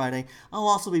shop this Friday, I'll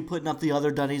also be putting up the other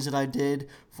Dunnies that I did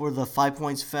for the 5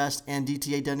 Points Fest and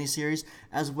DTA Dunny series,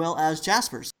 as well as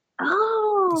Jasper's. Oh.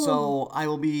 So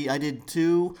I did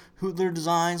 2 Hootler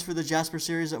designs for the Jasper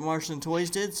series that Martian Toys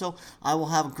did. So I will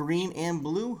have green and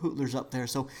blue Hootlers up there.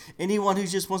 So anyone who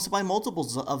just wants to buy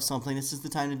multiples of something, this is the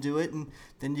time to do it. And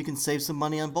then you can save some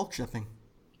money on bulk shipping.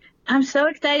 I'm so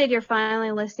excited you're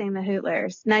finally listing the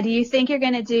Hootlers. Now, do you think you're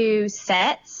going to do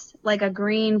sets, like a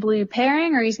green-blue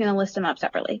pairing, or are you just going to list them up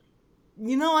separately?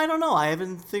 I don't know. I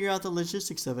haven't figured out the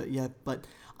logistics of it yet, but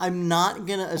I'm not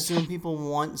going to assume people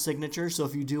want signatures. So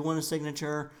if you do want a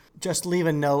signature, just leave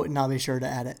a note and I'll be sure to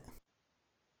add it.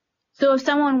 So if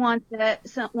someone wants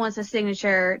a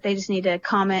signature, they just need to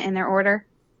comment in their order?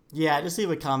 Yeah, just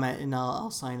leave a comment and I'll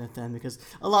sign it then, because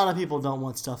a lot of people don't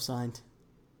want stuff signed.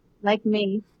 Like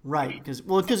me. Right,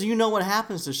 because you know what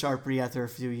happens to Sharpie after a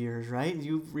few years, right?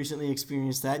 You've recently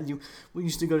experienced that. We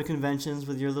used to go to conventions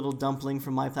with your little dumpling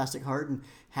from My Plastic Heart and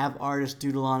have artists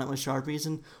doodle on it with Sharpies.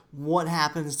 And what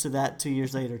happens to that 2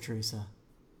 years later, Teresa?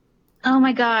 Oh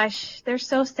my gosh, they're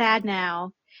so sad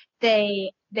now.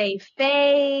 They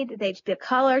fade. The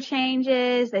color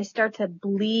changes. They start to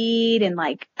bleed and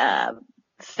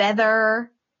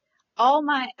feather.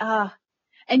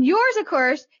 And yours, of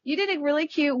course, you did a really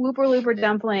cute Whooper Looper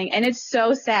dumpling, and it's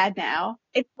so sad now.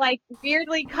 It's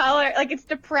weirdly colored, it's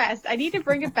depressed. I need to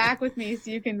bring it back with me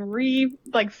so you can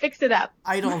fix it up.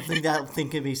 I don't think that thing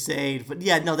can be saved, but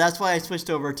yeah, no, that's why I switched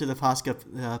over to the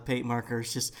Posca paint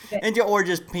markers, or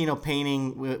just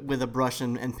painting with a brush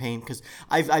and paint, because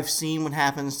I've seen what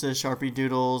happens to Sharpie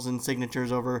doodles and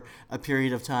signatures over a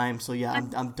period of time. So yeah,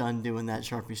 I'm done doing that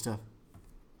Sharpie stuff.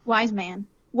 Wise man.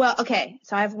 Well, okay,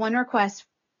 so I have one request.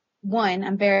 One,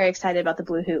 I'm very excited about the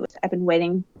blue Hootlers. I've been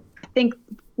waiting. I think,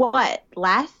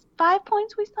 last 5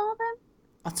 points we saw them?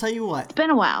 I'll tell you what. It's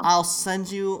been a while. I'll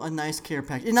send you a nice care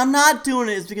package. And I'm not doing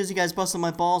it because you guys busted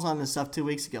my balls on this stuff 2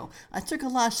 weeks ago. I took a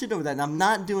lot of shit over that, and I'm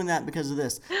not doing that because of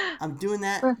this. I'm doing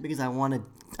that because I want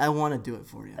to do it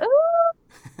for you.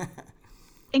 Ooh.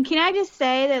 And can I just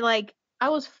say that, I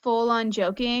was full on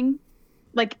joking.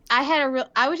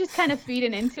 I was just kind of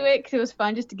feeding into it because it was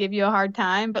fun just to give you a hard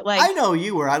time. But I know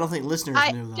you were. I don't think listeners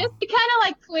knew though. Just to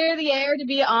kind of clear the air, to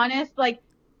be honest,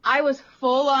 I was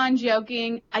full on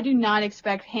joking. I do not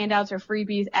expect handouts or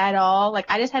freebies at all.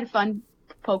 I just had fun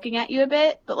poking at you a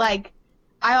bit. But I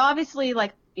obviously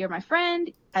you're my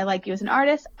friend. I like you as an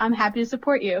artist. I'm happy to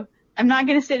support you. I'm not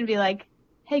gonna sit and be like,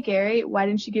 hey Gary, why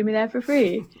didn't you give me that for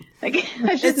free?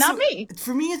 That's just not me.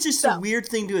 For me, it's just a weird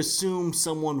thing to assume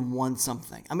someone wants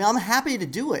something. I mean, I'm happy to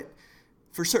do it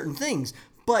for certain things,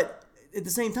 but at the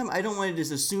same time, I don't want to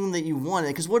just assume that you want it,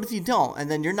 because what if you don't?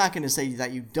 And then you're not going to say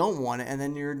that you don't want it, and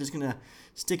then you're just going to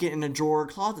stick it in a drawer or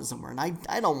closet somewhere. And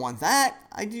I don't want that.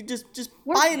 You just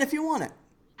buy it if you want it.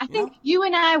 I think you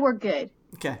and I were good.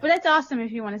 Okay. But that's awesome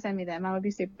if you want to send me them. I would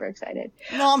be super excited.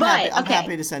 No, I'm happy. I'm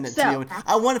happy to send it to you.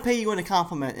 I want to pay you in a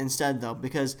compliment instead, though,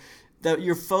 because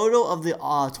your photo of the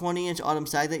 20-inch Autumn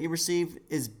Stag that you received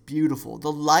is beautiful.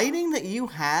 The lighting that you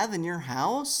have in your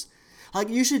house,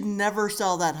 you should never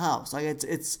sell that house.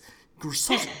 It's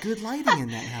such good lighting in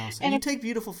that house, and you take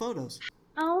beautiful photos.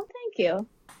 Oh, thank you.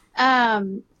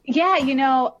 Yeah,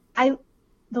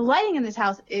 the lighting in this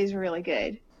house is really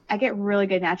good. I get really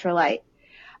good natural light.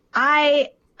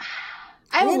 I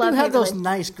love. You have those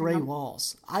nice gray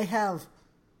walls. That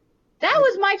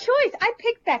was my choice. I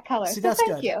picked that color. See, so that's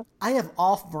thank good. you. I have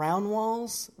off brown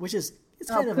walls, which is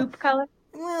kind of poop color.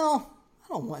 Well,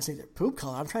 I don't want to say they're poop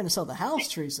color. I'm trying to sell the house,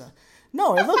 Teresa.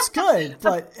 No, it looks good,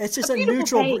 but it's just a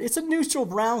neutral. Paint. It's a neutral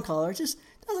brown color. It just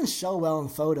doesn't show well in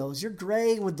photos. Your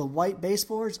gray with the white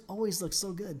baseboards always looks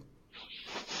so good.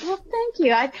 Well, thank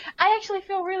you. I actually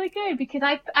feel really good because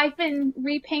I've been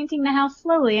repainting the house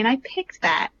slowly, and I picked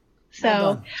that.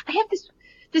 So I have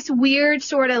this weird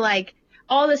sort of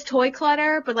all this toy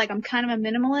clutter, but I'm kind of a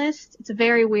minimalist. It's a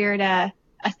very weird a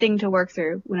thing to work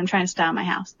through when I'm trying to style my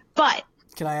house. But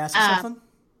can I ask you something?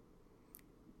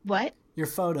 What? Your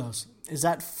photos, is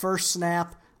that first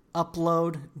snap,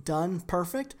 upload, done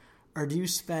perfect, or do you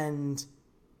spend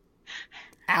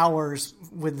hours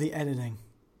with the editing?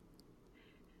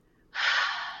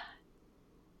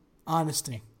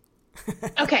 Honesty.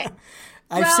 Okay.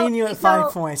 I've seen you at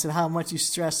 5 points and how much you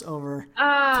stress over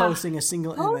posting a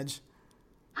single image.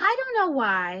 I don't know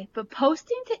why, but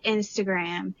posting to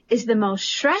Instagram is the most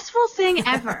stressful thing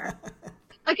ever.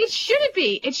 Like, it shouldn't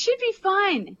be. It should be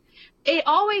fun. It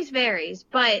always varies,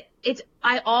 but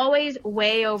I always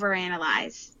way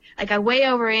overanalyze. Like, I way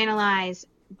overanalyze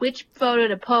which photo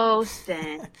to post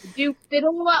and do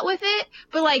fiddle a lot with it.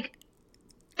 But, like,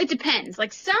 it depends.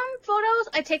 Like, some photos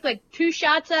I take, like, 2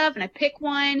 shots of, and I pick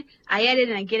one, I edit,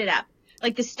 and I get it up.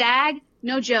 Like, the stag,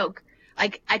 no joke.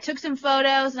 Like, I took some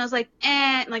photos, and I was like,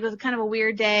 and, like, it was kind of a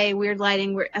weird day, weird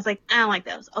lighting. I was like, I don't like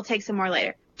those. I'll take some more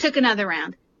later. Took another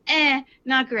round.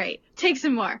 Not great. Take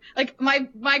some more. Like,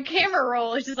 my camera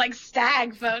roll is just, like,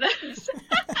 stag photos. Because,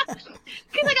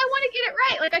 like, I want to get it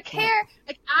right. Like, I care.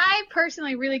 Like, I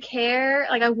personally really care.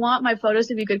 Like, I want my photos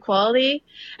to be good quality.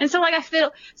 And so, like,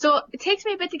 so it takes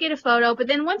me a bit to get a photo, but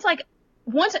then once I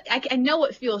know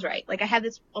what feels right. Like,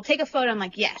 I'll take a photo, I'm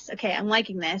like, yes, okay, I'm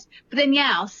liking this. But then,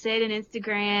 yeah, I'll sit in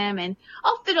Instagram, and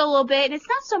I'll fiddle a little bit. And it's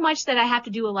not so much that I have to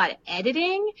do a lot of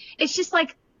editing. It's just,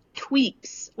 like,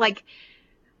 tweaks. Like,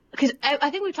 because I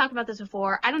think we've talked about this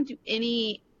before. I don't do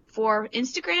any for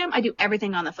Instagram. I do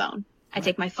everything on the phone. I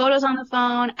take my photos on the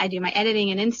phone. I do my editing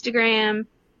in Instagram.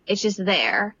 It's just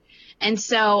there. And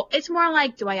so it's more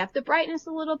like, do I up the brightness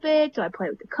a little bit? Do I play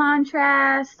with the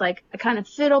contrast? Like, I kind of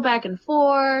fiddle back and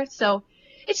forth. So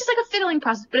it's just like a fiddling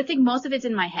process. But I think most of it's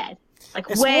in my head. Like,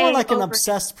 it's more like an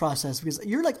obsessed process, because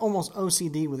you're like almost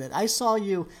OCD with it. I saw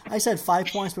you. I said 5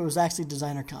 points, but it was actually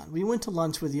DesignerCon. We went to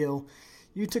lunch with you.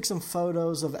 You took some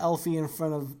photos of Elfie in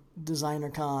front of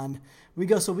DesignerCon. We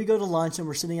go to lunch, and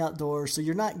we're sitting outdoors, so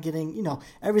you're not getting,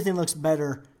 everything looks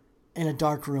better in a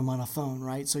dark room on a phone,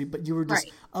 right? So, but you were just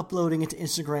uploading it to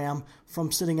Instagram from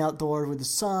sitting outdoors with the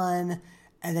sun,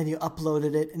 and then you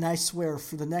uploaded it. And I swear,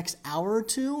 for the next hour or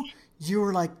two, you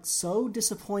were like so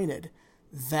disappointed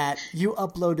that you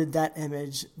uploaded that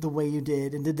image the way you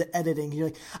did and did the editing. You're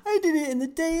like, I did it in the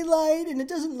daylight, and it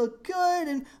doesn't look good,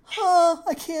 and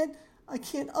I can't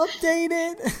update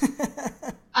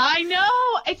it. I know.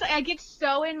 It's like I get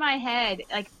so in my head.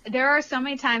 Like, there are so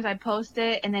many times I post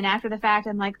it, and then after the fact,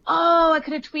 I'm like, oh, I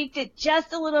could have tweaked it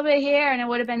just a little bit here, and it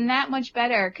would have been that much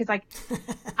better. Because, like,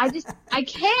 I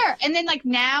care. And then, like,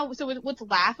 now, so what's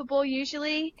laughable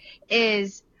usually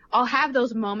is I'll have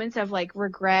those moments of, like,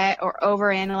 regret or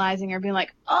overanalyzing or being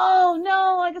like, oh,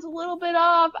 no, like, it's a little bit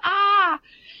off.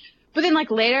 But then,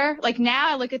 like, later, like, now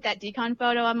I look at that decon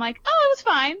photo, I'm like, oh, it was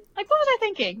fine. Like, what was I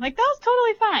thinking? Like, that was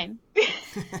totally fine.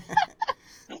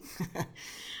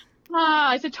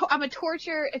 I'm a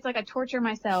torture. It's like I torture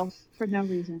myself for no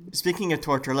reason. Speaking of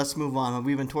torture, let's move on.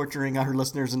 We've been torturing our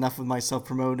listeners enough with my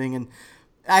self-promoting, and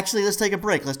actually, let's take a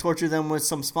break. Let's torture them with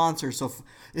some sponsors. So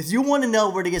if you want to know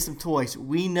where to get some toys,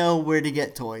 we know where to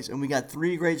get toys. And we got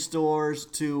 3 great stores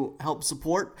to help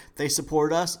support. They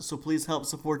support us, so please help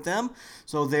support them.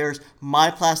 So there's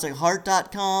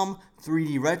myplasticheart.com,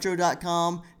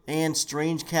 3dretro.com, and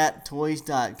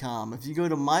strangecattoys.com. If you go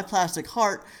to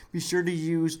myplasticheart, be sure to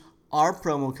use our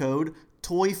promo code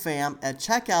TOYFAM at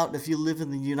checkout if you live in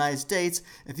the United States.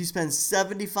 If you spend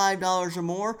 $75 or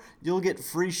more, you'll get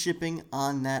free shipping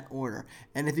on that order.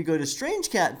 And if you go to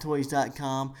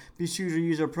strangecattoys.com, be sure to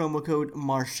use our promo code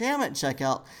MARSHAM at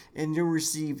checkout, and you'll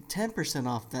receive 10%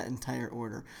 off that entire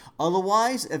order.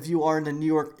 Otherwise, if you are in the New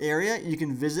York area, you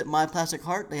can visit My Plastic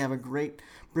Heart. They have a great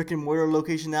brick and mortar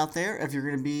location out there. If you're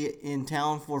going to be in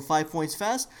town for 5 Points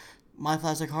Fest, My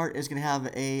Plastic Heart is going to have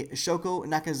a Shoko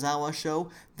Nakazawa show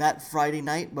that Friday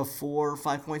night before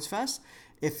 5 Points Fest.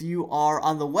 If you are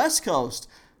on the West Coast,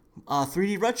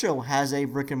 3D Retro has a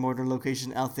brick and mortar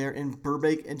location out there in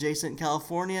Burbank, adjacent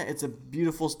California. It's a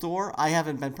beautiful store. I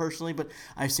haven't been personally, but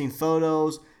I've seen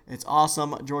photos. It's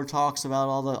awesome. George talks about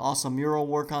all the awesome mural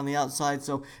work on the outside,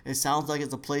 so it sounds like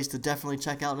it's a place to definitely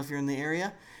check out if you're in the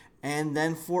area. And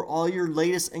then for all your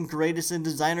latest and greatest in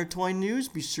designer toy news,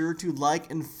 be sure to like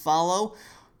and follow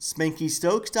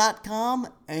SpankyStokes.com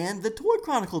and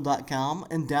TheToyChronicle.com,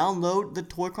 and download the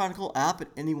Toy Chronicle app at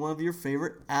any one of your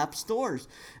favorite app stores.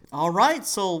 All right,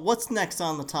 so what's next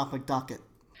on the topic docket?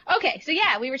 Okay, so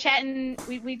yeah, we were chatting.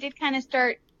 We did kind of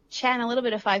start chatting a little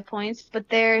bit of 5 Points, but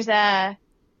there's a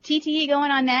TTE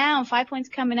going on now and 5 Points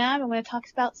coming up. I'm going to talk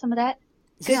about some of that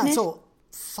goodness. Yeah, so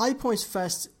 5 Points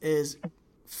Fest is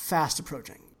fast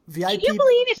approaching. VIP, can you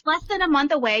believe it's less than a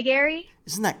month away, Gary?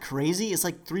 Isn't that crazy? It's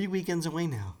like 3 weekends away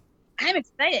now. I'm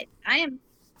excited. I am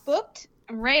booked.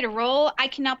 I'm ready to roll. I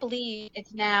cannot believe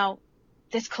it's now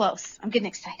this close. I'm getting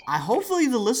excited. Hopefully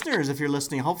the listeners, if you're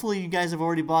listening, hopefully you guys have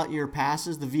already bought your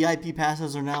passes. The VIP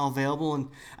passes are now available. And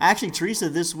actually, Teresa,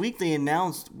 this week they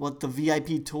announced what the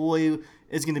VIP toy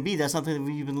is going to be. That's something that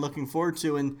we've been looking forward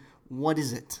to. And what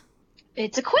is it?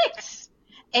 It's a Quicks.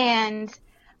 And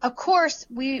of course,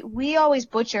 we always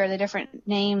butcher the different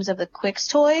names of the Quicks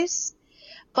toys,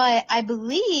 but I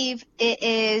believe it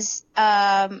is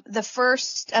the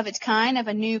first of its kind of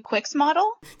a new Quicks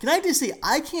model. Can I just say,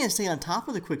 I can't stay on top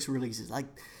of the Quicks releases. Like,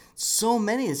 so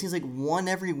many. It seems like one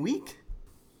every week.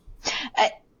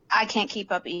 I can't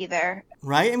keep up either.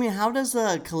 Right? I mean, how does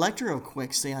a collector of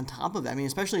Quicks stay on top of it? I mean,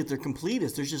 especially if they're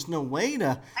completists. There's just no way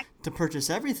to purchase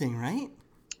everything, right?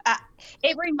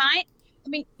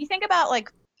 You think about,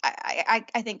 like,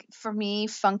 I think for me,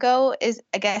 Funko is,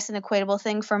 I guess, an equatable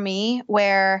thing for me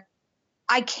where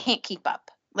I can't keep up.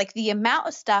 Like, the amount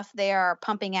of stuff they are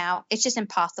pumping out, it's just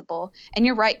impossible. And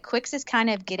you're right, Quicks is kind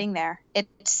of getting there.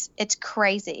 It's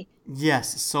crazy.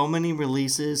 Yes, so many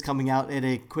releases coming out at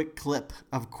a quick clip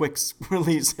of Quicks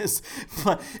releases.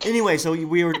 But anyway, so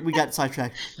we got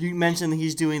sidetracked. You mentioned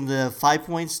he's doing the 5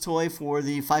 Points toy for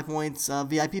the 5 Points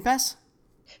VIP pass?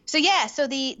 So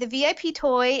the VIP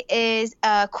toy is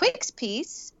a Quicks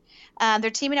piece.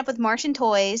 They're teaming up with Martian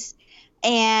Toys,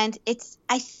 and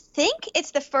I think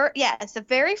it's the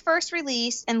very first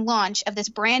release and launch of this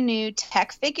brand new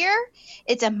tech figure.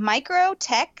 It's a Micro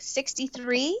Tech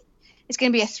 63. It's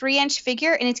going to be a 3-inch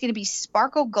figure, and it's going to be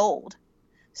sparkle gold.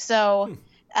 So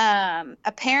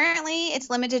apparently it's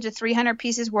limited to 300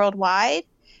 pieces worldwide.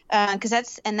 Because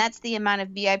that's the amount of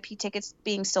VIP tickets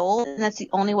being sold, and that's the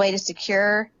only way to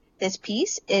secure this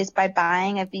piece is by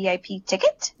buying a VIP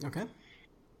ticket. Okay.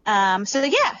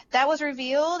 That was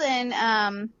revealed,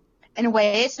 and in a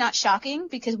way, it's not shocking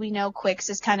because we know Quicks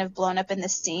is kind of blown up in the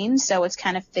scene, so it's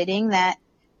kind of fitting that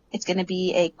it's going to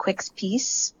be a Quicks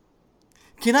piece.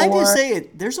 Can I just say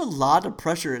it? There's a lot of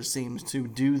pressure, it seems, to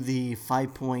do the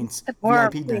 5 Points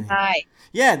VIP day. High.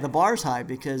 Yeah, the bar's high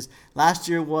because last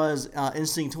year was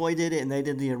Instinct Toy did it, and they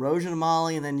did the Erosion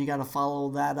Molly, and then you got to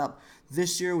follow that up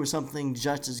this year with something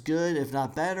just as good, if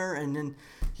not better. And then,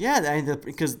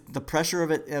 because the pressure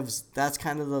of it, that's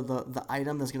kind of the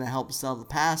item that's going to help sell the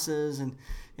passes, and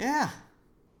yeah.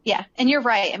 Yeah, and you're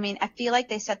right. I mean, I feel like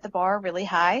they set the bar really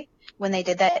high when they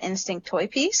did that Instinct Toy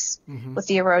piece with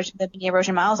the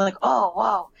Erosion Molly. I was like, oh,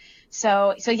 whoa.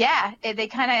 So yeah, they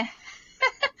kind of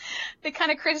they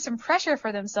kind of created some pressure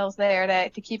for themselves there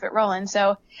to keep it rolling.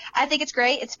 So I think it's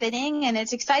great. It's fitting, and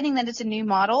it's exciting that it's a new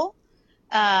model,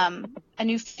 a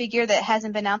new figure that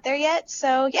hasn't been out there yet.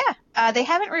 So yeah, they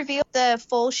haven't revealed the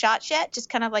full shots yet, just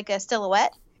kind of like a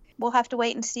silhouette. We'll have to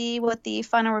wait and see what the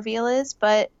final reveal is,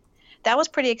 but that was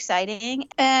pretty exciting.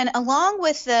 And along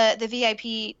with the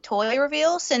VIP toy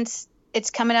reveal, since it's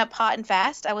coming up hot and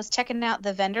fast, I was checking out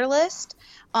the vendor list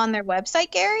on their website,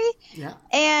 Gary. Yeah.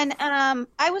 And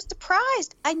I was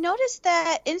surprised. I noticed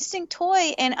that Instinct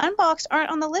Toy and Unboxed aren't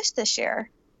on the list this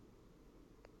year.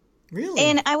 Really?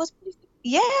 And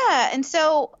and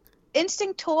so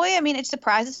Instinct Toy, I mean, it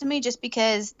surprises me just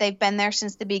because they've been there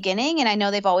since the beginning, and I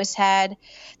know they've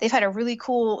had a really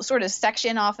cool sort of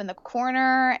section off in the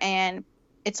corner, and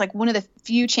it's like one of the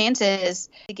few chances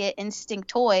to get Instinct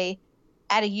Toy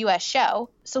at a U.S. show.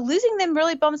 So losing them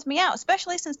really bums me out,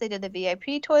 especially since they did the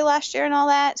VIP toy last year and all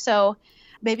that. So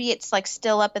maybe it's like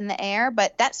still up in the air,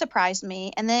 but that surprised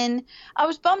me. And then I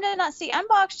was bummed to not see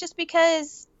Unboxed just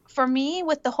because for me,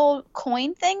 with the whole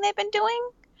coin thing they've been doing,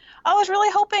 I was really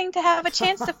hoping to have a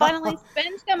chance to finally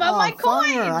spend some of my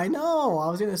coins. I know. I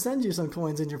was going to send you some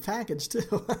coins in your package,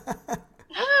 too.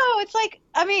 Oh, it's like,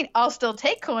 I mean, I'll still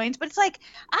take coins, but it's like,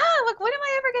 look, when am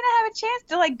I ever going to have a chance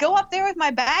to, like, go up there with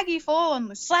my baggie full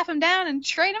and slap them down and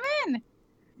trade them in?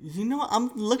 You know,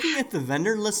 I'm looking at the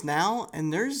vendor list now,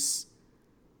 and there's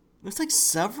like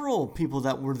several people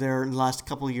that were there in the last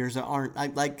couple of years that aren't,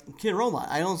 like Kid Robot.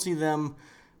 I don't see them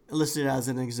listed as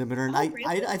an exhibitor, and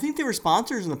really? I think they were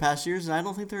sponsors in the past years, and I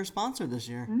don't think they're a sponsor this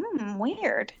year.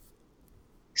 Weird.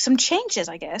 Some changes,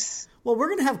 I guess. Well, we're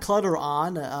gonna have Clutter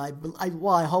on.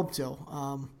 I hope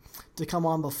to come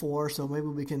on before, so maybe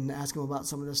we can ask him about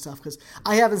some of this stuff because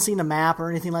I haven't seen a map or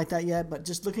anything like that yet. But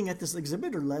just looking at this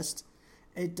exhibitor list,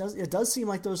 it does seem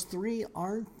like those three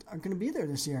aren't going to be there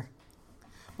this year.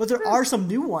 But there are some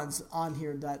new ones on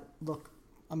here that look.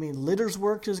 I mean, Litter's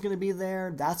Works is going to be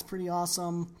there. That's pretty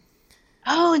awesome.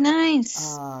 Oh,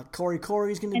 nice.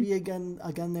 Corey's going to be again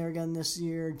there again this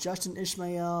year. Justin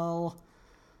Ishmael,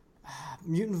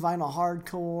 Mutant Vinyl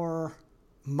Hardcore,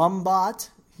 Mumbot,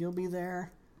 he'll be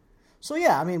there. So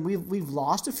yeah, I mean we've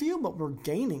lost a few, but we're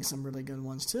gaining some really good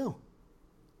ones too.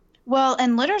 Well,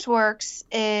 and Litter's Works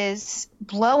is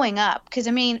blowing up because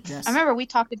I mean, yes. I remember we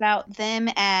talked about them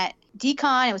at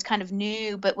Decon. It was kind of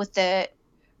new, but with the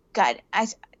I'm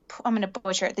going to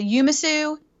butcher it. The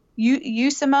Usamo.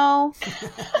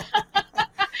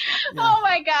 Oh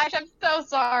my gosh, I'm so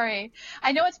sorry.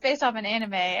 I know it's based off an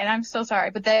anime, and I'm so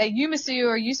sorry, but the Yumasu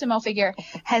or Yusumo figure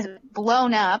has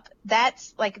blown up.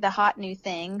 That's like the hot new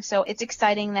thing, so it's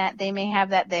exciting that they may have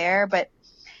that there, but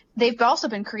they've also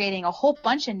been creating a whole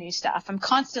bunch of new stuff. I'm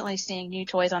constantly seeing new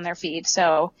toys on their feed,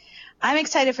 so I'm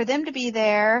excited for them to be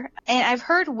there. And I've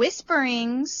heard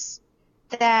whisperings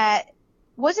that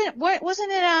wasn't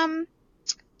it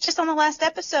just on the last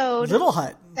episode Little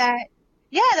Hut. that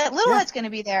Little Hut's going to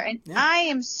be there, and I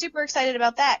am super excited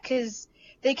about that because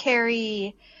they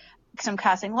carry some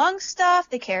Casting Lung stuff.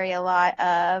 They carry a lot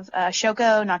of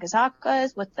Shoko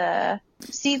Nakazakas with the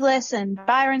Seedless and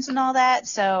Byrons and all that.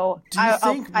 So do you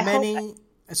think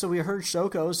so we heard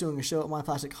Shoko's doing a show at My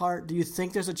Plastic Heart. Do you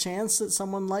think there's a chance that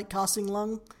someone like Casting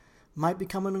Lung might be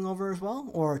coming over as well,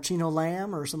 or Chino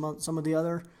Lamb, or some of the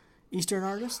other Eastern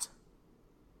artists?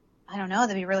 I don't know.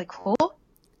 That'd be really cool.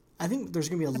 I think there's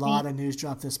going to be a lot of news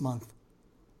drop this month.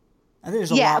 I think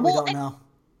there's a lot we don't know.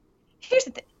 Here's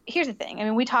the thing. I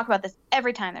mean, we talk about this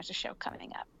every time there's a show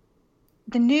coming up.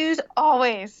 The news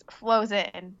always flows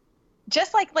in.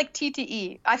 Just like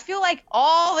TTE. I feel like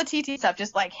all the TTE stuff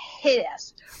just like hit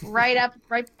us right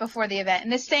before the event.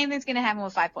 And the same thing's going to happen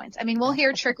with 5 Points. I mean, we'll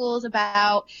hear trickles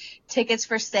about tickets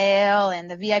for sale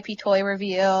and the VIP toy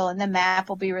reveal and the map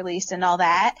will be released and all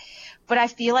that. But I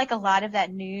feel like a lot of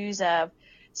that news of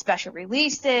special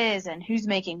releases and who's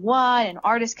making what and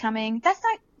artists coming,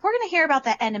 we're going to hear about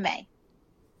that anime.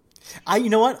 You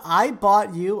know what? I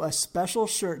bought you a special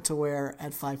shirt to wear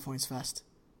at 5 Points Fest.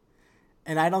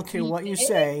 And I don't care what you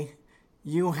say,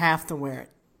 you have to wear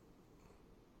it.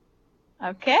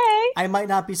 Okay. I might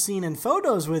not be seen in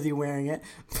photos with you wearing it,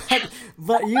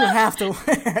 but you have to wear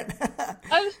it.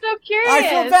 I'm so curious. I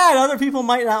feel bad. Other people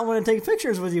might not want to take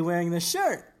pictures with you wearing this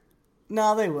shirt.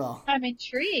 No, they will. I'm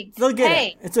intrigued. They'll get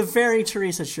it. It's a very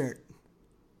Teresa shirt.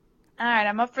 All right,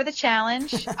 I'm up for the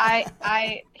challenge.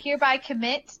 I hereby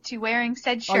commit to wearing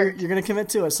said shirt. You're going to commit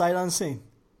to it, sight unseen.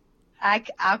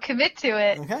 I'll commit to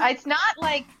it. Okay. It's not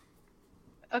like,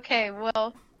 okay,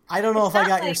 well. I don't know if I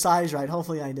got your size right.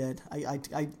 Hopefully I did.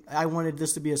 I wanted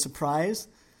this to be a surprise,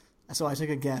 so I took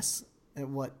a guess at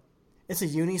what. It's a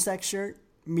unisex shirt,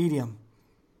 medium.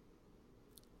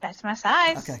 That's my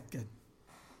size. Okay, good.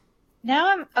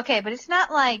 Now okay, but it's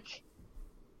not like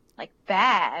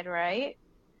bad, right?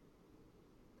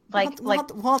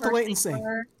 We'll have to wait and see.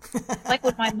 Like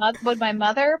would my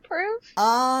mother approve?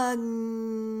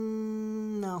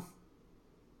 No.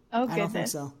 Oh goodness. I don't think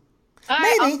so.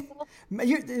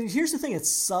 Maybe. Here's the thing: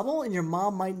 it's subtle, and your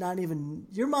mom might not even.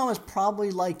 Your mom is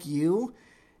probably like you,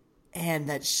 and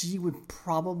that she would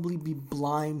probably be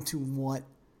blind to what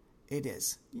it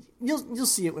is. You'll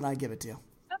see it when I give it to you.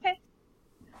 Okay.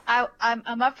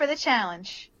 I'm up for the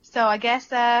challenge. So I guess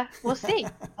we'll see.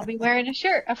 I'll be wearing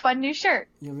a fun new shirt.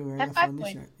 You'll be wearing a fun new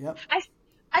shirt. Yep. I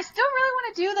still really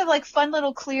want to do the fun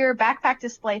little clear backpack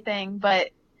display thing, but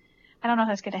I don't know if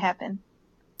that's going to happen.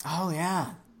 Oh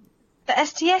yeah. The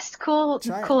STS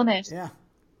coolness. Yeah.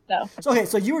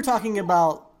 So you were talking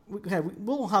about. Okay,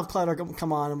 we'll have Clutter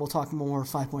come on and we'll talk more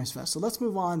 5 Points Fest. So let's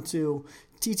move on to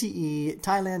TTE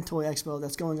Thailand Toy Expo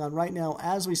that's going on right now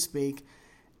as we speak,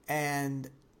 and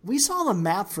we saw the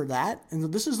map for that,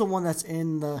 and this is the one that's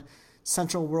in the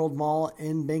Central World Mall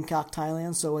in Bangkok,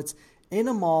 Thailand. So it's in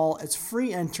a mall, it's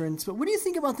free entrance. But what do you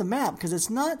think about the map? Because it's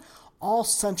not all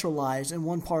centralized in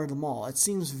one part of the mall. It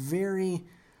seems very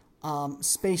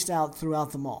spaced out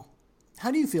throughout the mall.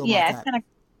 How do you feel about that? Yeah, it's kind of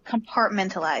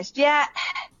compartmentalized. Yeah.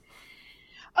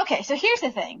 Okay, so here's the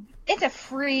thing. It's a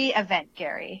free event,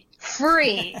 Gary.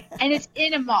 Free. And it's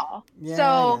in a mall. Yeah,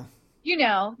 so,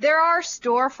 there are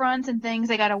storefronts and things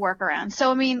they got to work around. So,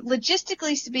 I mean,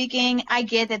 logistically speaking, I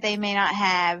get that they may not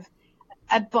have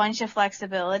a bunch of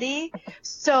flexibility.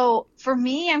 So, for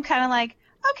me, I'm kind of like,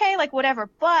 okay,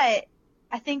 whatever. But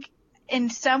I think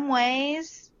in some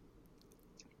ways,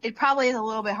 it probably is a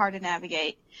little bit hard to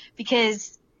navigate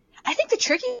because I think the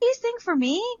trickiest thing for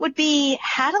me would be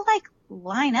how to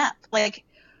line up.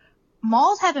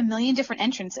 Malls have a million different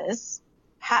entrances.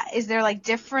 Is there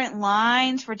different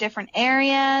lines for different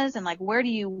areas and where do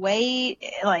you wait?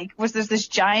 Was there this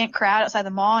giant crowd outside the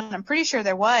mall? And I'm pretty sure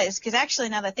there was, because actually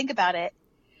now that I think about it,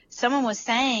 someone was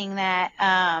saying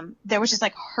that there was just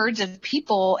herds of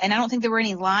people, and I don't think there were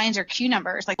any lines or queue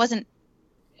numbers.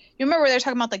 You remember where they were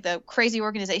talking about the crazy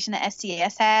organization that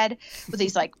STS had with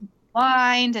these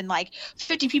lines and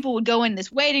 50 people would go in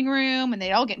this waiting room and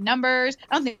they'd all get numbers.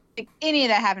 I don't think any of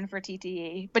that happened for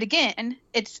TTE. But again,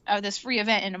 it's this free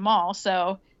event in a mall,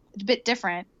 so it's a bit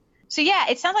different. So yeah,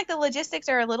 it sounds like the logistics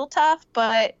are a little tough,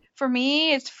 but for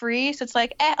me, it's free. So it's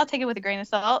I'll take it with a grain of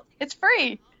salt. It's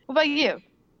free. What about you?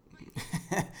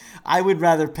 I would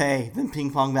rather pay than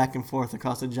ping pong back and forth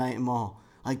across a giant mall.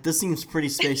 Like, this seems pretty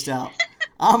spaced out.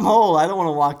 I'm old. I don't want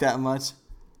to walk that much.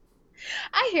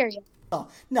 I hear you. Oh,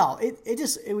 no, it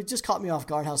just caught me off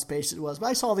guard how spacious it was. But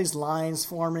I saw these lines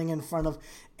forming in front of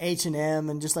H&M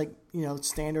and just like,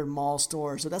 standard mall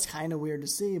stores. So that's kind of weird to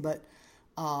see. But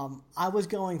I was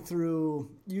going through,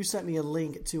 you sent me a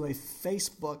link to a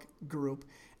Facebook group,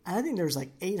 and I think there's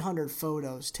like 800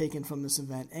 photos taken from this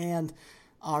event. And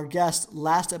our guest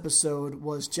last episode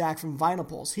was Jack from Vinyl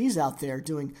Pulse. He's out there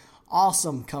doing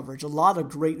awesome coverage, a lot of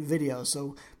great videos.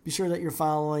 So be sure that you're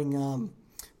following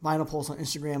Vinyl Pulse on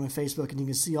Instagram and Facebook, and you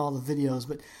can see all the videos.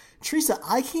 But Teresa,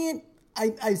 I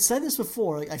said this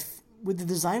before, with the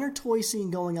designer toy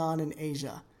scene going on in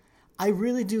Asia, I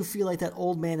really do feel like that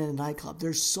old man in a nightclub.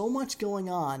 There's so much going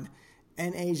on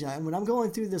in Asia, and when I'm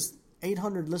going through this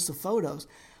 800 list of photos,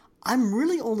 I'm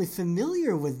really only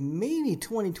familiar with maybe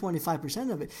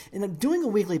 20-25% of it. And doing a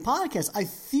weekly podcast, I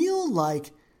feel like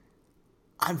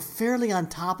I'm fairly on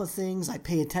top of things. I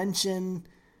pay attention,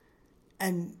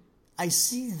 and I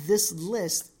see this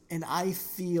list and I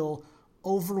feel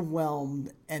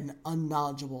overwhelmed and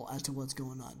unknowledgeable as to what's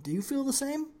going on. Do you feel the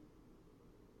same?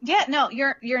 Yeah, no,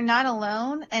 you're not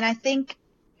alone. And I think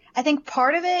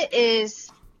part of it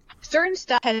is certain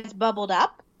stuff has bubbled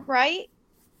up, right?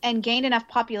 And gained enough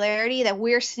popularity that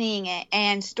we're seeing it,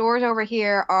 and stores over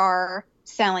here are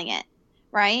selling it,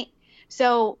 right?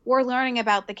 So we're learning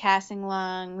about the Casting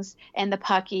Lungs and the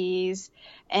Puckies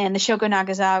and the Shoko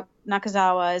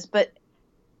Nakazawas, but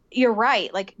you're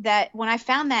right. Like that, when I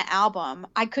found that album,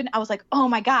 I was like, oh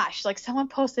my gosh, like someone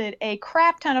posted a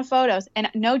crap ton of photos, and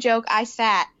no joke, I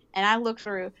sat and I looked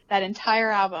through that entire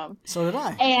album. So did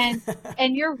I.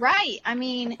 And you're right. I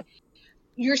mean,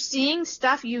 you're seeing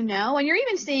stuff, and you're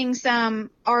even seeing some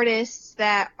artists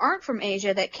that aren't from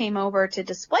Asia that came over to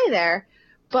display there.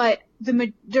 But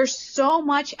there's so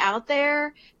much out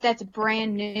there that's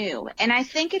brand new. And I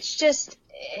think it's just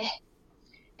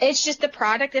the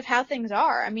product of how things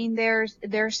are. I mean,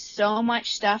 there's so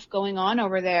much stuff going on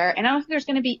over there, and I don't think there's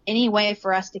going to be any way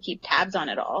for us to keep tabs on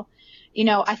it all.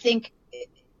 I think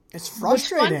it's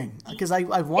frustrating because I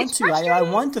want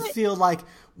to feel like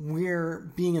we're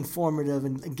being informative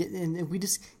and we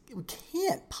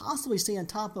can't possibly stay on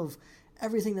top of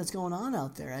everything that's going on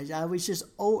out there. I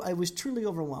was truly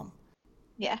overwhelmed.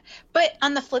 Yeah. But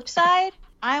on the flip side,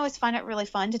 I always find it really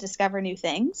fun to discover new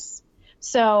things.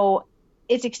 So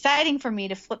it's exciting for me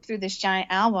to flip through this giant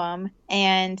album,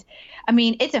 and I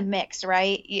mean, it's a mix,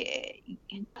 right?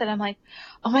 That I'm like,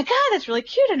 oh my God, that's really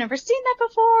cute. I've never seen that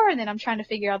before. And then I'm trying to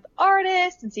figure out the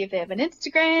artist and see if they have an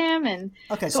Instagram. And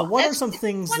okay, so what are some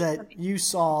things that you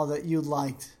saw that you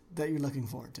liked that you're looking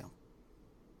forward to?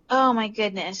 Oh my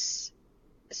goodness.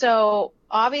 So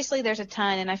obviously there's a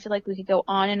ton, and I feel like we could go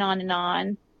on and on and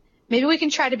on. Maybe we can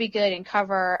try to be good and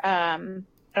cover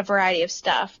a variety of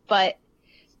stuff, but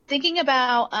thinking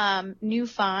about new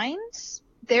finds,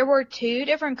 there were 2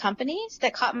 different companies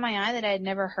that caught my eye that I had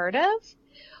never heard of.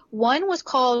 One was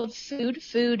called Food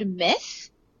Myth,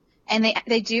 and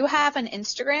they do have an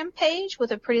Instagram page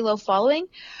with a pretty low following,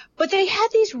 but they had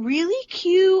these really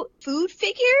cute food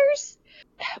figures.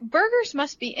 Burgers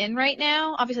must be in right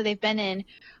now. Obviously they've been in,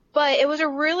 but it was a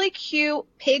really cute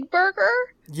pig burger.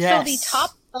 Yes. So the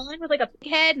top bun was like a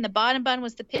pig head, and the bottom bun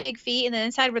was the pig feet, and the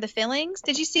inside were the fillings.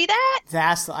 Did you see that?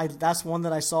 That's one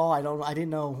that I saw. I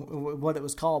didn't know what it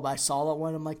was called, but I saw that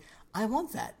one. I'm like, I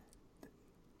want that.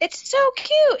 It's so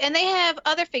cute. And they have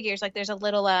other figures, like there's a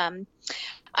little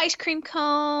ice cream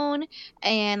cone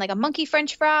and like a monkey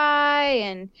french fry,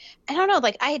 and I don't know,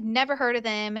 like I had never heard of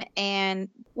them. And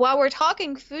while we're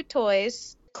talking food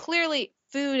toys, clearly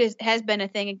food has been a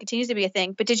thing and continues to be a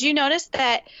thing. But did you notice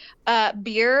that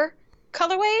beer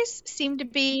colorways seem to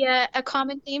be a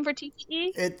common theme for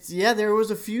TTE? There was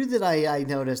a few that I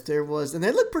noticed. There was, and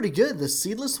they look pretty good. The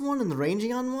seedless one and the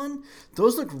Rangeon one,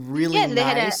 those look really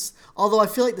nice. Although I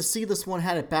feel like the seedless one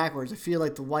had it backwards. I feel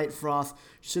like the white froth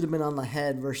should have been on the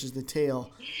head versus the tail.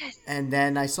 Yes. And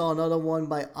then I saw another one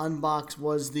by Unbox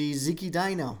was the Ziki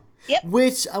Dino. Yep.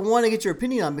 Which I want to get your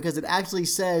opinion on because it actually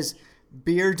says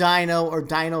Beer Dino or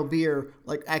Dino Beer,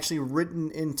 like actually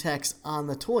written in text on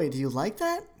the toy. Do you like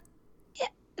that?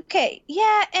 Okay,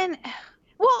 yeah, and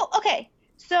okay.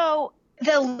 So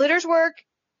the Litters Work,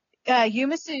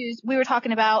 Yumasu's we were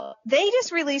talking about, they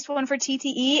just released one for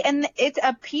TTE, and it's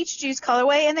a peach juice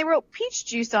colorway, and they wrote peach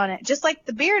juice on it, just like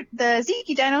the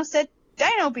Ziki Dino said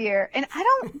Dino Beer, and I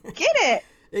don't get it.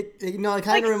 It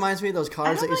kind of reminds me of those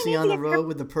cars that you see on the road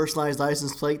with the personalized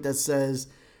license plate that says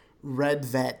Red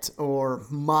Vet or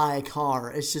My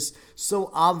Car. It's just so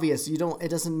obvious. It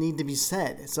doesn't need to be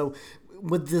said. So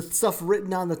with the stuff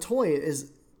written on the toy,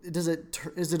 is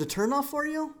it a turn off for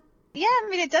you? Yeah, I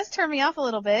mean, it does turn me off a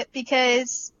little bit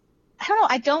because, I don't know,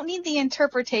 I don't need the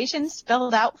interpretation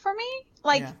spelled out for me.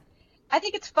 Like, Yeah. I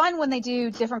think it's fun when they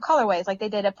do different colorways. Like, they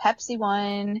did a Pepsi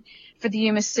one for the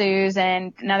Yumisus,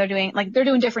 and now they're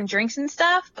doing different drinks and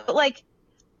stuff. But, like,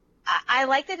 I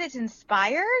like that it's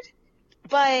inspired,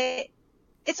 but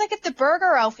it's like if the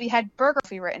Burger Elfie had Burger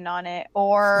Elfie written on it,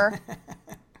 or...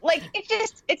 Like,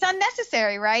 it's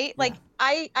unnecessary, right? Like,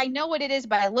 I know what it is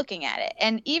by looking at it.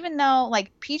 And even though,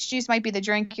 like, peach juice might be the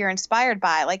drink you're inspired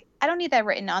by, like, I don't need that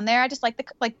written on there. I just like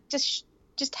just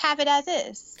have it as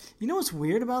is. You know what's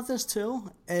weird about this,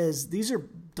 too? Is these are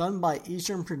done by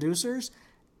Eastern producers,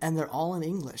 and they're all in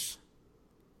English.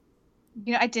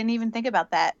 You know, I didn't even think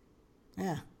about that.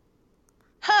 Yeah.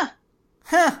 Huh.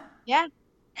 Huh. Yeah.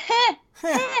 Huh.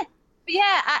 Huh. But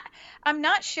yeah, I'm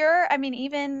not sure. I mean,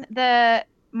 even the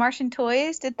Martian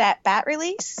Toys did that bat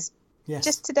release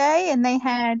just today, and they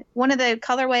had one of the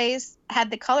colorways had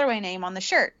the colorway name on the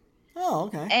shirt. Oh,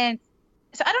 okay. And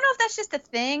so I don't know if that's just a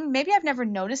thing. Maybe I've never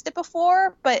noticed it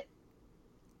before, but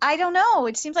I don't know.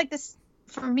 It seems like this,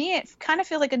 for me, it kind of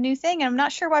feels like a new thing, and I'm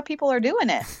not sure why people are doing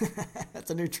it.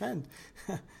 That's a new trend.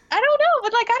 I don't know,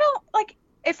 but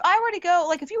if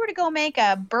you were to go make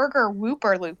a burger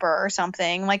Whooper Looper or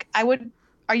something, like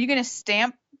are you going to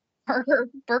stamp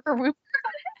burger Whooper?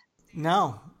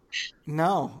 No.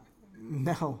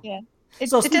 Yeah.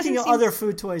 So speaking of other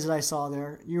food toys that I saw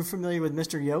there, you're familiar with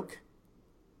Mr. Yolk?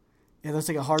 Yeah, that's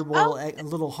like a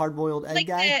little hard-boiled egg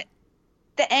guy.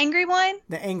 The angry one?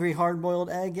 The angry hard-boiled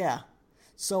egg, yeah.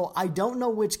 So I don't know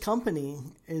which company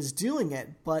is doing it,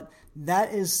 but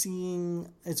that is seeing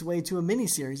its way to a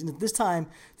miniseries. And at this time,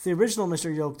 the original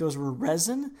Mr. Yolk, those were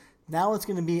resin. Now it's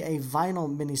going to be a vinyl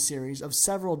miniseries of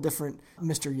several different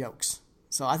Mr. Yolks.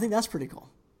 So I think that's pretty cool.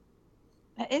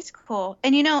 That is cool.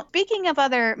 And, you know, speaking of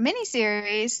other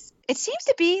miniseries, it seems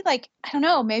to be like, I don't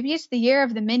know, maybe it's the year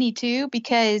of the mini too,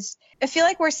 because I feel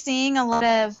like we're seeing a lot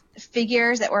of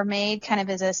figures that were made kind of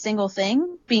as a single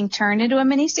thing being turned into a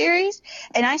miniseries.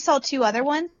 And I saw two other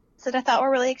ones that I thought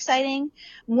were really exciting.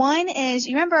 One is,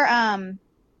 you remember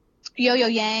Yo-Yo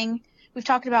Yang? We've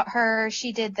talked about her.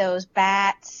 She did those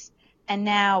bats, and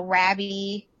now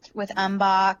Rabby with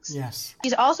Unbox. Yes.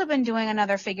 She's also been doing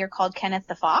another figure called Kenneth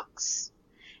the Fox,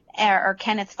 or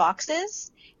Kenneth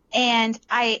Foxes. And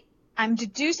I'm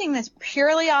deducing this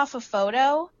purely off a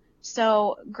photo,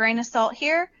 so grain of salt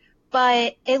here.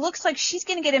 But it looks like she's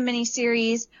going to get a mini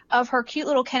series of her cute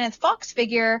little Kenneth Fox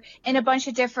figure in a bunch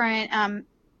of different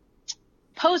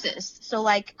poses. So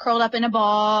like curled up in a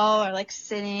ball, or like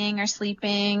sitting or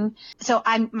sleeping. So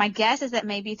my guess is that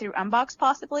maybe through Unbox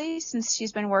possibly, since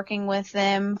she's been working with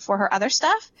them for her other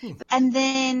stuff. And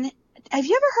then, have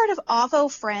you ever heard of Avo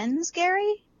Friends,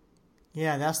 Gary?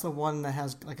 Yeah, that's the one that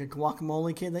has like a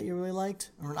guacamole kid that you really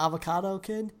liked, or an avocado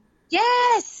kid.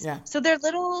 Yes. Yeah. So they're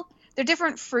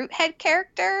different fruit head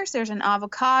characters. There's an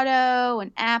avocado,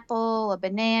 an apple, a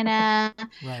banana.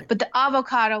 Right. But the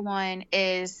avocado one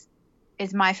is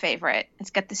my favorite.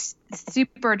 It's got this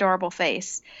super adorable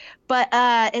face. But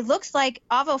it looks like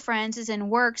Avo Friends is in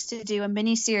works to do a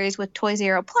mini series with Toy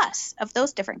Zero Plus of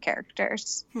those different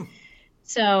characters.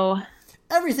 So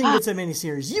everything gets a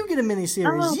miniseries. You get a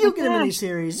miniseries. Oh, You get a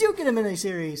miniseries. You get a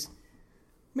miniseries.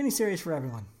 Miniseries for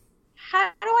everyone. how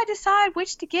do I decide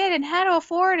which to get and how to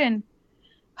afford? And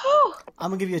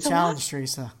I'm gonna give you a challenge,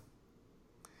 Teresa.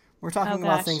 We're talking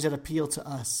about things that appeal to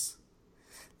us.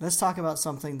 Let's talk about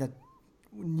something that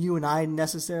you and I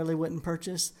necessarily wouldn't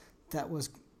purchase that was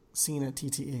seen at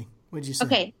TTE. What'd you say?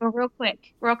 Okay, well, real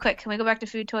quick. Can we go back to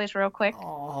food toys real quick?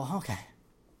 Oh, okay.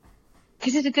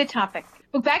 Because it's a good topic.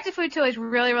 But back to food toys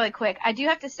really, really quick. I do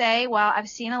have to say, while I've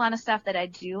seen a lot of stuff that I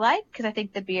do like, because I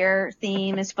think the beer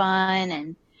theme is fun,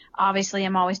 and obviously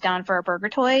I'm always down for a burger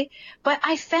toy, but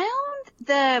I found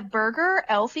the Burger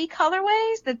Elfie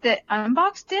colorways that the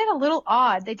Unbox did a little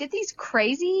odd. They did these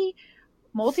crazy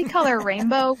multicolor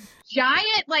rainbow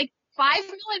giant, like 5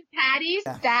 million patties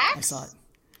stacks. I saw it.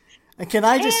 And can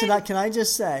I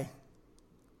just say,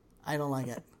 I don't like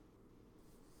it.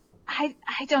 I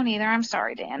don't either. I'm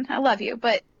sorry, Dan. I love you,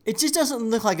 but it just doesn't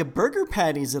look like a burger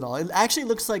patties at all. It actually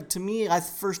looks like, to me, I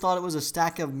first thought it was a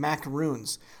stack of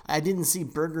macaroons. I didn't see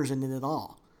burgers in it at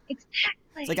all. Exactly.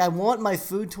 It's like I want my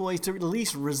food toys to at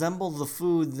least resemble the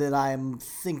food that I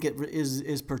think it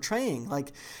is portraying.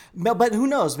 Like, but who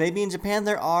knows? Maybe in Japan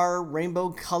there are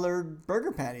rainbow-colored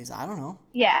burger patties. I don't know.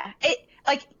 Yeah.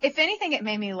 If anything, it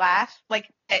made me laugh.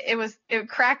 It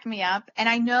cracked me up. And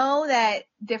I know that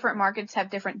different markets have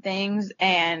different things,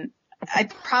 and I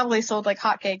probably sold like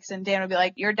hotcakes, and Dan would be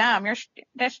like, "You're dumb.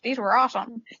 These were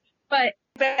awesome." But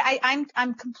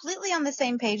I'm completely on the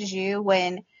same page as you.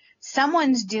 When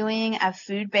someone's doing a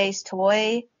food-based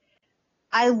toy,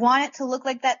 I want it to look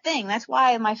like that thing. That's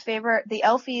why the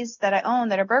Elfies that I own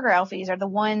that are burger Elfies are the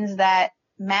ones that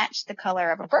match the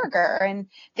color of a burger. And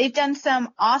they've done some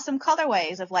awesome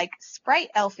colorways of like Sprite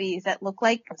Elfies that look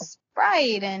like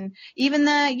Sprite, and even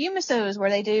the Umisos where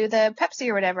they do the Pepsi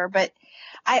or whatever. But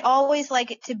I always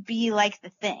like it to be like the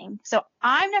thing. So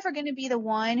I'm never going to be the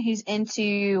one who's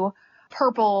into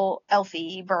purple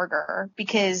Elfie burger,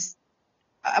 because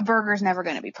a burger's never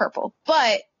going to be purple.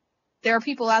 But there are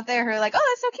people out there who are like,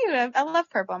 oh, that's so cute. I love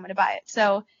purple. I'm going to buy it.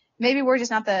 So maybe we're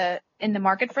just not in the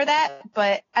market for that,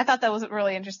 but I thought that was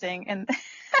really interesting. And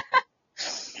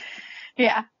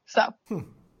yeah, so.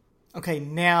 Okay,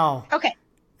 now. Okay.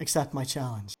 Accept my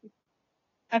challenge.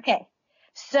 Okay.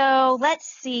 So let's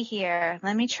see here.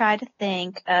 Let me try to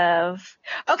think of.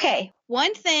 Okay.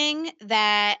 One thing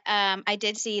that I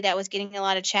did see that was getting a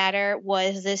lot of chatter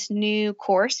was this new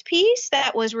course piece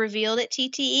that was revealed at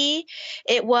TTE.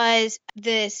 It was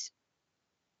this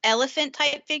elephant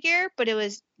type figure, but it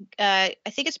was, I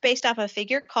think it's based off a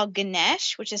figure called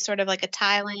Ganesh, which is sort of like a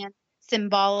Thailand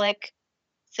symbolic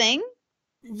thing.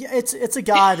 Yeah, it's a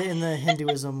god in the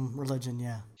Hinduism religion,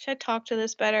 yeah. Should I talk to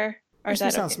this better? Or Makes is that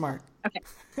me sound okay? smart. Okay.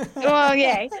 Well,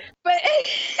 yay. But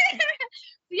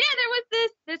yeah, there was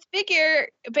this figure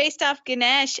based off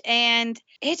Ganesh, and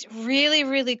it's really,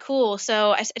 really cool.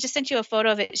 So I just sent you a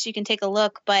photo of it so you can take a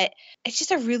look. But it's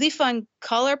just a really fun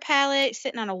color palette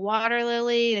sitting on a water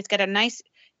lily, and it's got a nice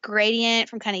gradient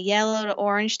from kind of yellow to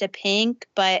orange to pink.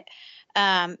 But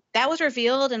that was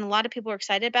revealed, and a lot of people are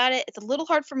excited about it. It's a little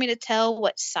hard for me to tell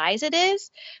what size it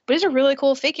is, but it's a really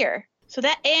cool figure. So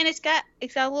that, and it's got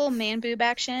a little man boob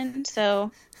action.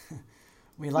 So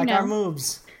we like our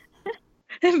moves.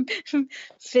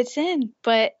 Fits in,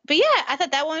 but yeah, I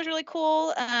thought that one was really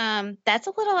cool. That's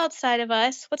a little outside of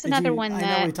us. What's another one that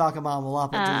I know we talk about them a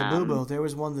lot, but Labubu, there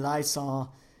was one that I saw,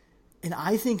 and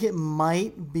I think it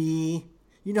might be.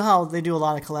 You know how they do a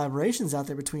lot of collaborations out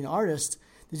there between artists.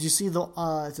 Did you see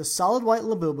it's a solid white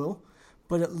Labubu,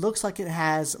 but it looks like it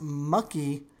has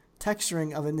mucky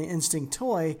texturing of an Instinct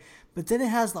toy, but then it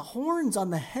has the horns on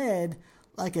the head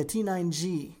like a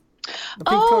T9G.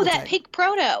 That pink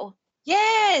proto.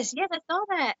 Yes, I saw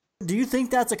that. Do you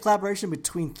think that's a collaboration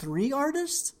between 3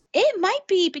 artists? It might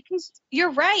be, because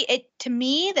you're right. To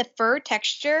me, the fur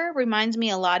texture reminds me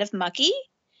a lot of Mucky,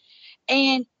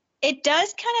 and it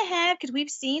does kind of have, because we've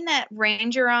seen that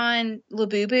Ranger-on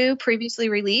Labubu previously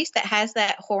released that has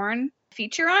that horn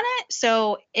feature on it.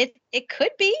 So it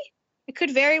could be. It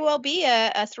could very well be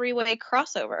a 3-way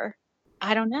crossover.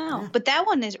 I don't know. Yeah. But that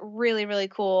one is really, really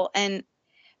cool. And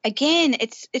again,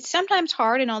 it's sometimes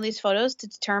hard in all these photos to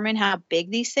determine how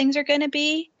big these things are going to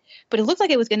be. But it looked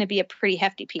like it was going to be a pretty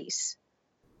hefty piece.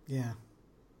 Yeah.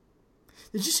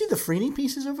 Did you see the Freeney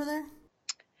pieces over there?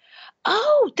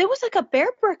 Oh, there was like a Bear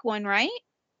Brick one, right?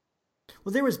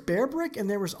 Well, there was Bear Brick, and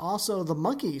there was also the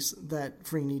monkeys that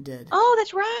Freeney did. Oh,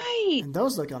 that's right. And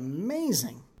those look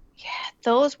amazing. Yeah,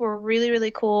 those were really,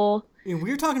 really cool. I mean,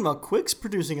 we were talking about Quicks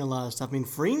producing a lot of stuff. I mean,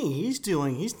 Freeney, he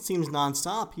seems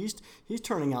nonstop. He's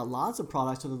turning out lots of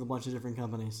products with a bunch of different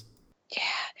companies. Yeah,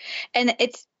 and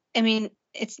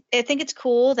I think it's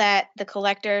cool that the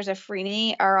collectors of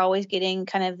Freeney are always getting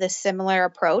kind of this similar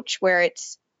approach where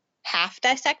it's half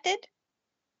dissected.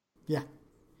 Yeah.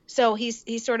 So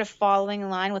he's sort of following in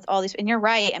line with all these. And you're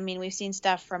right. I mean, we've seen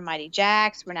stuff from Mighty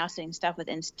Jaxx. We're now seeing stuff with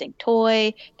Instinct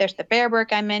Toy. There's the Bear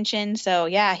Brick I mentioned. So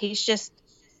yeah, he's just.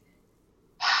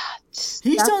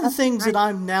 He's done things that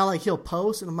I'm now like he'll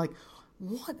post, and I'm like,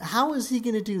 what? How is he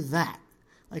going to do that?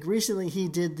 Like recently, he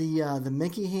did the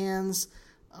Mickey hands.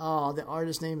 Oh, the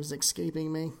artist name is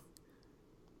escaping me.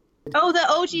 Oh, the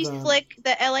OG Slick,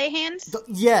 the LA hands.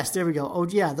 Yes, there we go. Oh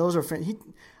yeah, those are.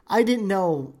 I didn't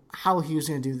know how he was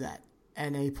going to do that,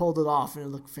 and he pulled it off, and it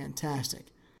looked fantastic.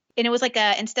 And it was like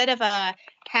instead of a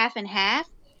half and half,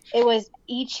 it was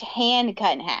each hand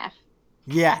cut in half.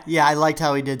 Yeah, I liked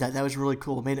how he did that. That was really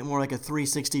cool. Made it more like a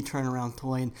 360 turnaround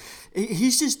toy. And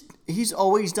he's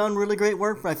always done really great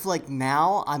work, but I feel like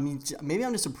now, I mean, maybe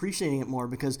I'm just appreciating it more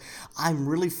because I'm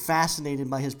really fascinated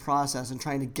by his process and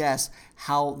trying to guess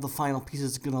how the final piece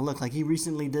is going to look. Like he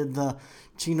recently did the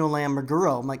Chino Lamb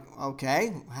Maguro. I'm like,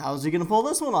 okay, how's he going to pull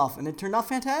this one off? And it turned out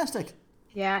fantastic.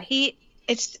 Yeah, he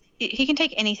can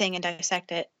take anything and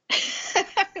dissect it.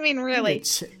 I mean, really.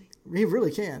 He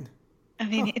really can. I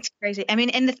mean, It's crazy. I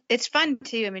mean, and it's fun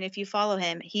too. I mean, if you follow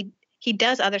him, he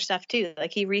does other stuff too.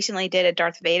 Like he recently did a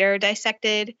Darth Vader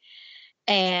dissected,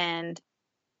 and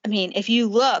I mean, if you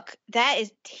look, that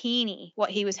is teeny what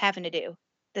he was having to do.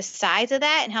 The size of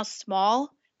that and how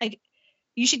small Like,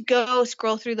 you should go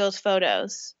scroll through those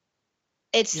photos.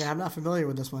 I'm not familiar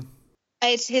with this one.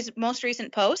 It's his most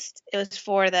recent post. It was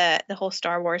for the whole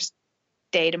Star Wars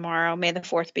day tomorrow. May the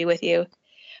 4th be with you.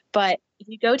 But if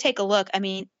you go take a look, I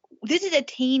mean, this is a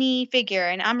teeny figure,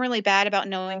 and I'm really bad about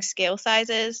knowing scale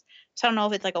sizes. So I don't know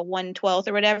if it's like a 1/12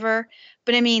 or whatever.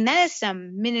 But I mean, that is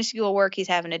some minuscule work he's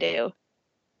having to do.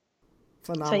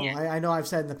 Phenomenal. So, yeah. I know I've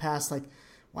said in the past, like,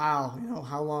 wow,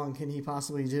 how long can he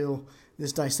possibly do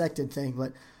this dissected thing?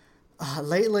 But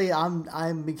lately,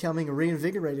 I'm becoming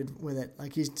reinvigorated with it.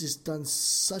 Like, he's just done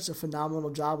such a phenomenal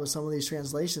job with some of these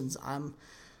translations. I'm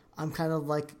kind of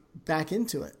like back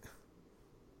into it.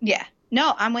 Yeah.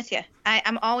 No, I'm with you.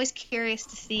 I'm always curious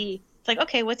to see. It's like,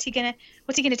 okay, what's he gonna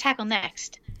tackle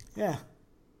next? Yeah.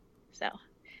 So,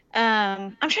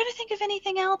 I'm trying to think of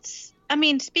anything else. I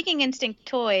mean, speaking Instinct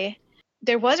Toy,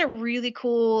 there was a really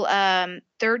cool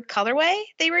third colorway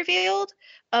they revealed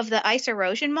of the Ice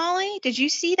Erosion Molly. Did you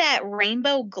see that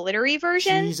rainbow glittery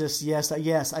version? Jesus,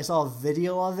 yes. I saw a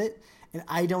video of it, and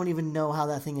I don't even know how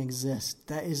that thing exists.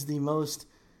 That is the most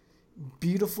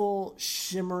beautiful,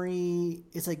 shimmery.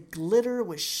 It's like glitter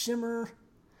with shimmer.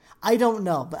 I don't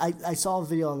know, but I saw a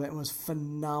video of it and it was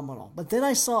phenomenal. But then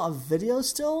I saw a video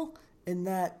still in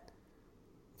that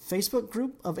Facebook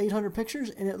group of 800 pictures,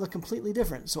 and it looked completely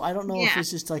different. So I don't know if it's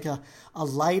just like a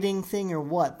lighting thing or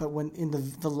what, but when in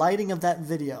the lighting of that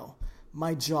video,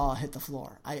 my jaw hit the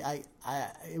floor.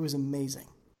 It was amazing.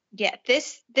 Yeah,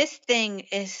 this thing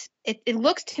is, it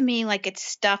looks to me like it's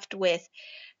stuffed with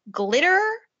glitter,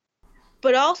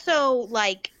 but also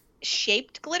like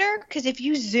shaped glitter, because if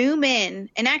you zoom in,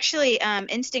 and actually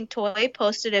Instinct Toy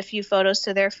posted a few photos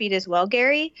to their feed as well,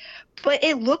 Gary, but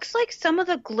it looks like some of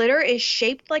the glitter is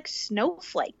shaped like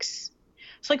snowflakes.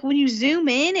 So like when you zoom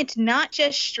in, it's not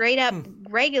just straight up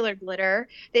regular glitter.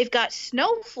 They've got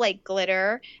snowflake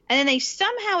glitter, and then they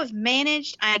somehow have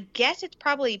managed, I guess it's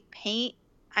probably paint,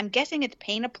 I'm guessing it's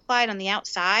paint applied on the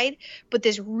outside, but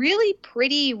this really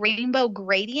pretty rainbow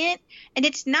gradient. And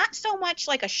it's not so much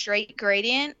like a straight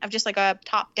gradient of just like a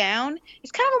top down.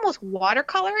 It's kind of almost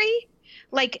watercolory,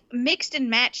 like mixed and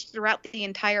matched throughout the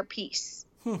entire piece.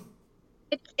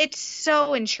 It's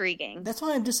so intriguing. That's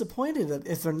why I'm disappointed that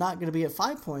if they're not going to be at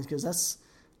 5 points, because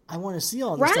I want to see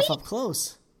all this stuff up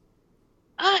close.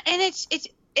 And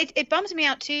it bums me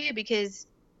out too, because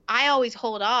I always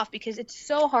hold off because it's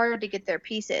so hard to get their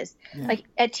pieces. Yeah. Like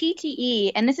at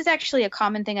TTE, and this is actually a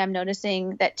common thing I'm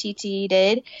noticing that TTE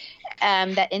did,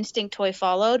 that Instinct Toy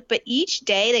followed, but each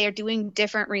day they are doing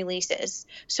different releases.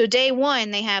 So day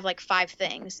 1, they have like 5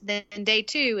 things. Then day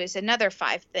 2 is another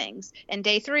 5 things. And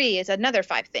day 3 is another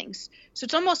 5 things. So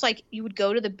it's almost like you would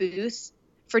go to the booth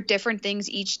for different things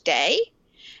each day.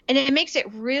 And it makes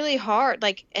it really hard.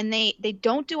 Like, and they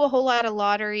don't do a whole lot of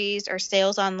lotteries or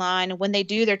sales online. When they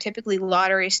do, they're typically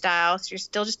lottery style. So you're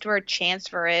still just for a chance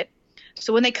for it.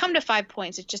 So when they come to 5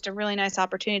 points, it's just a really nice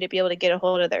opportunity to be able to get a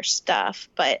hold of their stuff.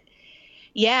 But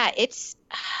yeah, it's.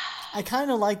 I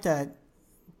kind of like that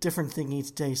different thing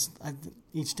each day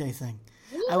thing.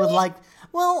 Really? I would like.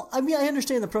 Well, I mean, I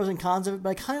understand the pros and cons of it, but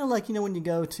I kind of like, when you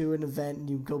go to an event and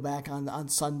you go back on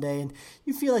Sunday and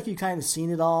you feel like you kind of seen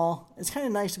it all. It's kind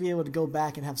of nice to be able to go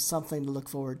back and have something to look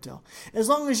forward to. As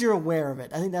long as you're aware of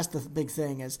it. I think that's the big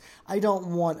thing is I don't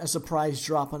want a surprise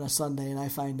drop on a Sunday and I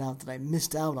find out that I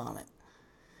missed out on it.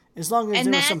 As long as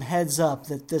there was some heads up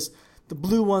that the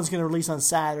blue one's going to release on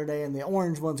Saturday and the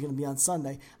orange one's going to be on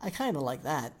Sunday, I kind of like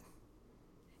that.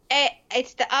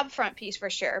 It's the upfront piece for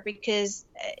sure, because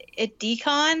at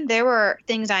DCon there were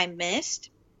things I missed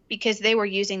because they were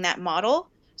using that model.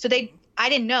 So I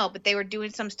didn't know, but they were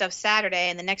doing some stuff Saturday,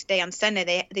 and the next day on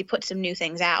Sunday they put some new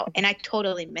things out, and I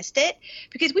totally missed it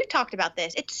because we've talked about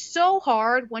this. It's so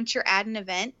hard once you're at an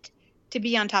event to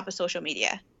be on top of social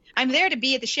media. I'm there to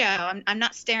be at the show. I'm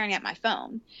not staring at my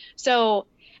phone. So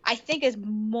I think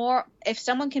if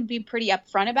someone can be pretty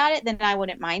upfront about it, then I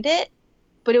wouldn't mind it.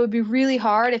 But it would be really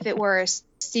hard if it were a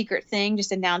secret thing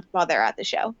just announced while they're at the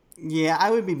show. Yeah, I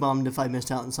would be bummed if I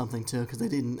missed out on something too, because they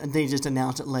didn't. And they just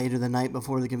announced it later the night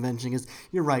before the convention. Because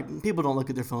you're right, people don't look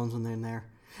at their phones when they're in there.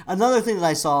 Another thing that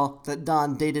I saw that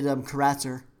Don Datadub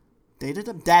Karatzer,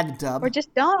 Datadub,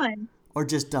 or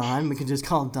just Don, we can just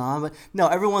call him Don, but no,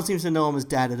 everyone seems to know him as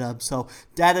Datadub. So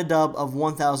Datadub of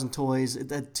 1,000 Toys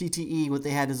at TTE, what they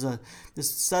had is this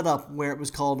setup where it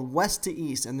was called West to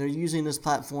East, and they're using this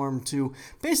platform to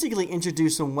basically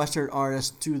introduce some Western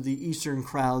artists to the Eastern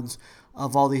crowds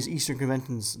of all these Eastern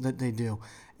conventions that they do.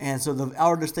 And so the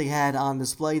artists they had on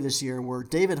display this year were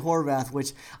David Horvath,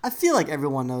 which I feel like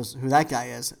everyone knows who that guy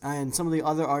is. And some of the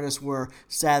other artists were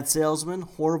Sad Salesman,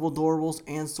 Horrible Doorables,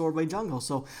 and Swordblade Jungle.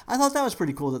 So I thought that was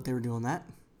pretty cool that they were doing that.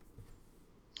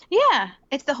 Yeah,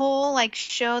 it's the whole like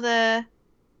show the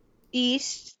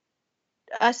East,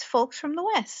 us folks from the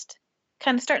West,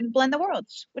 kind of starting to blend the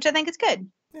worlds, which I think is good.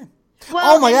 Yeah.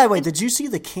 Well, Oh my God! Wait, did you see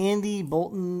the Candy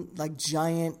Bolton like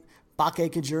giant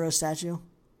Bake Kajura statue?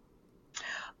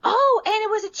 oh, and it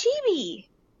was a chibi.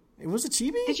 It was a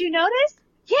chibi. Did you notice?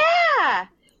 Yeah.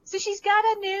 So she's got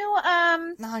a new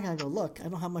Now I gotta go look. I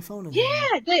don't have my phone in here.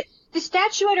 yeah, the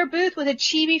statue at her booth was a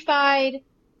chibi-fied,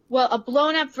 well, a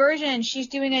blown up version. She's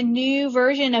doing a new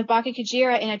version of Baka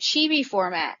Kajira in a chibi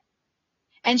format.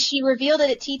 And she revealed it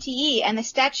at TTE, and the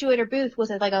statue at her booth was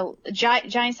like a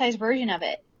giant size version of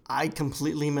it. I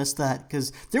completely missed that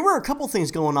because there were a couple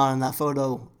things going on in that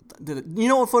photo. You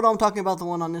know what photo I'm talking about? The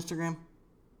one on Instagram?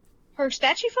 Her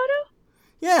statue photo?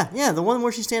 Yeah, the one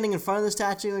where she's standing in front of the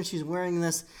statue and she's wearing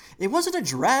this. It wasn't a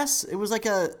dress. It was like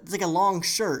a long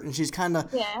shirt, and she's kind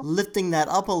of lifting that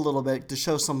up a little bit to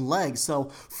show some legs.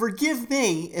 So forgive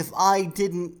me if I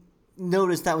didn't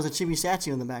notice that was a chibi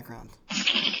statue in the background.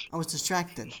 I was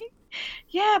distracted.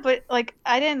 Yeah, but like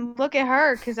I didn't look at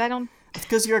her because I don't. It's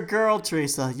because you're a girl,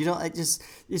 Teresa. You don't.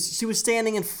 She was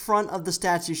standing in front of the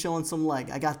statue showing some leg.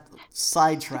 I got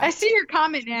sidetracked. I see your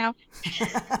comment now.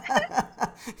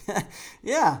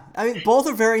 Yeah, I mean both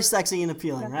are very sexy and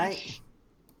appealing, right?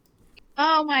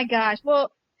 Oh my gosh.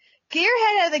 Well, get your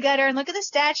head out of the gutter and look at the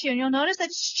statue, and you'll notice that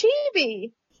it's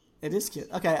chibi. It is cute.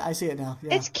 Okay, I see it now.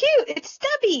 Yeah. It's cute. It's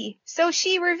stubby. So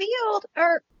she revealed,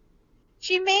 or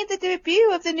she made the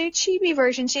debut of the new chibi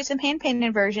version. She has some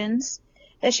hand-painted versions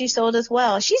that she sold as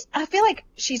well. I feel like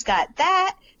she's got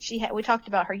that. We talked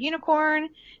about her unicorn.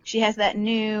 She has that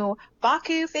new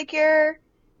Baku figure.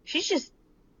 She's just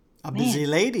a busy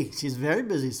lady. She's very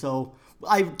busy. So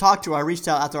I talked to her. I reached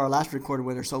out after our last recording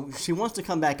with her. So she wants to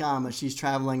come back on, but she's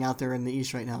traveling out there in the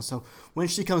East right now. So when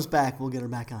she comes back, we'll get her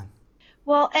back on.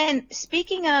 Well, and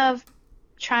speaking of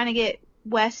trying to get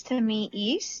West to meet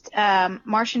East,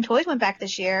 Martian Toys went back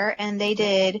this year, and they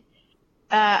did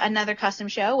another custom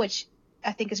show, which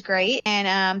I think is great.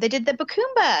 And they did the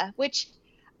Bakumba, which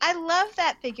I love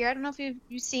that figure. I don't know if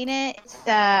you've seen it. It's,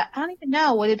 I don't even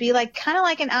know. Would it be like kind of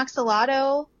like an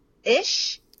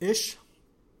axolotl-ish? Ish.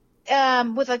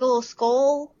 With like a little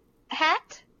skull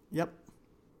hat. Yep.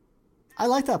 I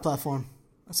like that platform.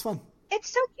 That's fun. It's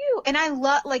so cute. And I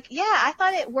love, I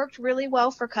thought it worked really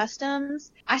well for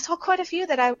customs. I saw quite a few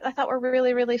that I thought were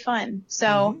really, really fun.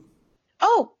 So,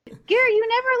 Oh, Gary, you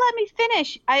never let me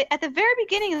finish. At the very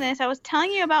beginning of this, I was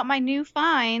telling you about my new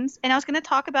finds, and I was going to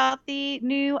talk about the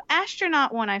new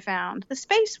astronaut one I found, the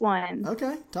space one.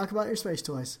 Okay, talk about your space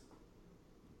toys.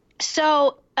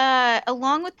 So,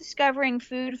 along with discovering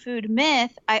Food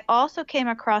Myth, I also came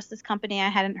across this company I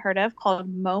hadn't heard of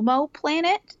called Momo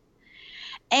Planet.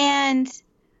 And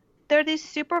they're these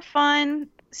super fun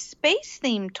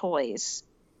space-themed toys.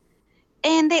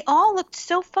 And they all looked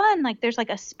so fun. Like, there's like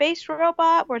a space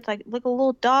robot where it's like a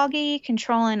little doggy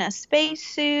controlling a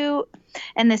spacesuit.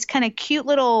 And this kind of cute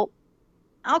little,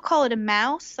 I'll call it a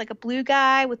mouse, like a blue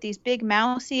guy with these big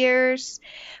mouse ears.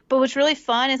 But what's really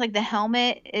fun is like the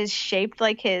helmet is shaped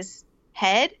like his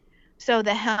head. So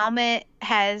the helmet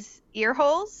has ear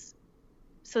holes.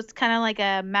 So it's kind of like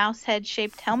a mouse head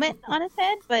shaped helmet on his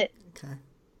head, but okay.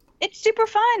 It's super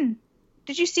fun.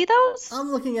 Did you see those?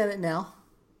 I'm looking at it now.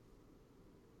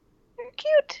 They're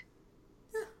cute.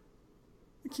 Yeah,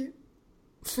 they're cute.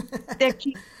 They're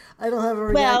cute. I don't have a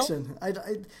reaction.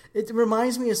 It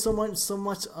reminds me of so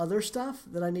much other stuff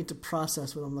that I need to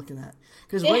process what I'm looking at.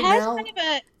 Because right now, kind of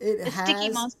a sticky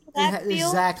monster feel.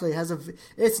 Exactly. It has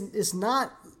it's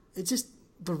not. It's just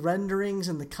the renderings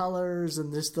and the colors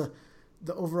and just the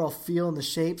overall feel and the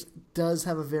shapes does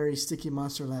have a very Sticky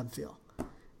Monster Lab feel.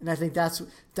 And I think that's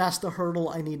the hurdle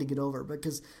I need to get over,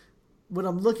 because when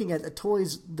I'm looking at the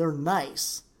toys, they're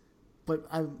nice, but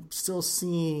I'm still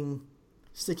seeing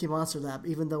Sticky Monster Lab,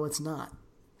 even though it's not.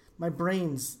 My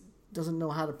brains doesn't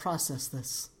know how to process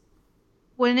this.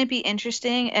 Wouldn't it be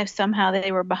interesting if somehow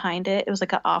they were behind it? It was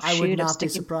like an offshoot of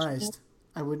Sticky Monster. I would not be surprised.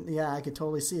 I wouldn't. Yeah, I could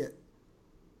totally see it.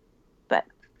 But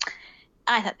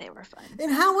I thought they were fun.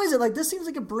 And how is it? Like, this seems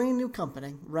like a brand new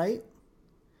company, right?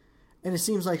 And it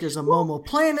seems like there's a Momo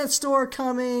Planet store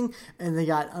coming, and they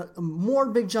got more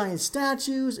big giant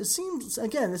statues. It seems,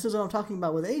 again, this is what I'm talking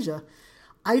about with Asia.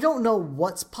 I don't know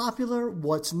what's popular,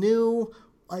 what's new.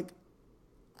 Like,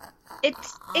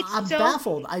 I'm so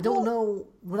baffled. I don't know.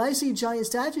 When I see giant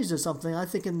statues or something, I'm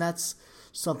thinking that's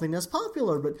something that's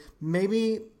popular. But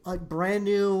maybe like brand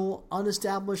new,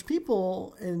 unestablished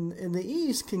people in the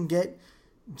East can get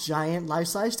giant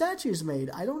life-size statues made.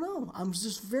 I don't know. I'm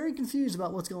just very confused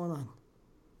about what's going on.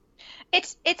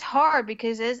 It's hard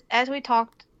because as we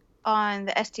talked on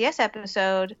the STS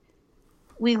episode,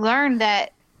 we learned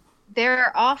that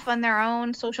they're off on their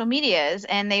own social medias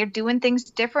and they're doing things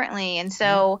differently. And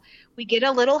so we get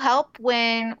a little help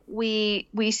when we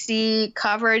see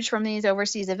coverage from these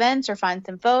overseas events or find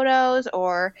some photos,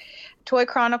 or Toy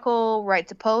Chronicle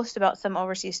writes a post about some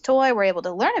overseas toy. We're able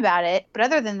to learn about it. But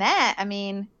other than that, I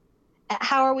mean,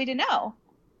 how are we to know?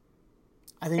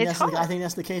 I think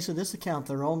that's the case with this account.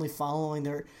 They're only following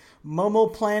their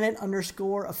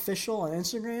MomoPlanet_official on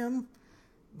Instagram.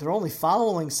 They're only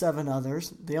following 7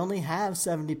 others. They only have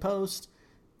 70 posts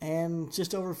and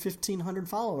just over 1,500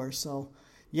 followers. So,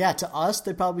 yeah, to us,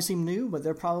 they probably seem new, but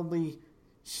they're probably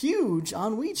huge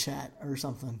on WeChat or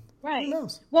something. Right. Who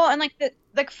knows? Well, and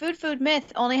like Food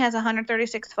Myth only has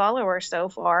 136 followers so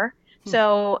far.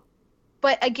 So,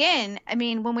 but again, I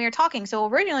mean, when we were talking, so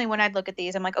originally when I'd look at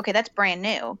these, I'm like, okay, that's brand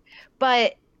new.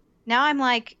 But now I'm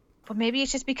like, well, maybe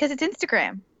it's just because it's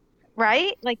Instagram.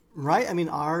 Right? Like, right? I mean,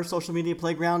 our social media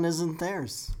playground isn't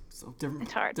theirs. So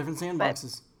it's hard. Different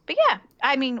sandboxes. But yeah,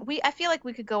 I mean, I feel like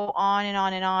we could go on and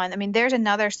on and on. I mean, there's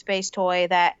another space toy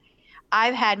that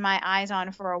I've had my eyes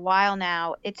on for a while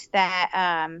now. It's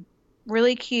that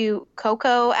really cute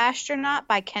Coco astronaut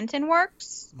by Kenton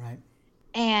Works. Right.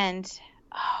 And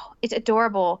it's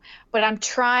adorable. But I'm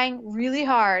trying really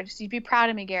hard. So you'd be proud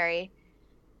of me, Gary.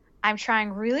 I'm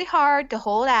trying really hard to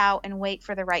hold out and wait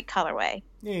for the right colorway.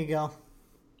 There you go.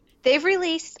 They've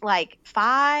released like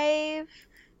 5,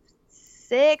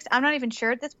 6. I'm not even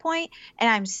sure at this point,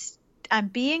 and I'm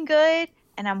being good,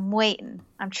 and I'm waiting.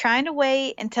 I'm trying to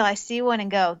wait until I see one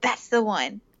and go, that's the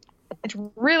one. It's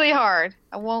really hard.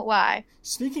 I won't lie.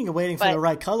 Speaking of waiting for the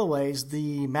right colorways,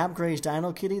 the Map Gray's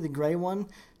Dino Kitty, the gray one,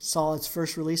 saw its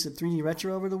first release at 3D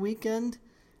Retro over the weekend,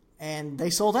 and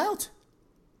they sold out.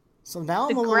 So now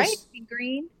I'm a little... The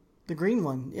green? The green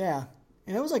one, yeah.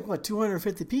 And it was like,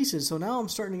 250 pieces. So now I'm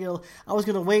starting to get... I was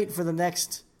going to wait for the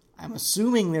next... I'm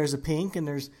assuming there's a pink, and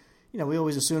there's... we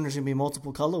always assume there's going to be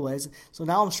multiple colorways. So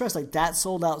now I'm stressed. Like, that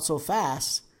sold out so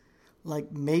fast.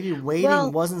 Like, maybe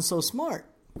waiting wasn't so smart.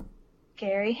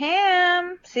 Gary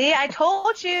Ham. See, I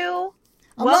told you.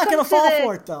 I'm not going to fall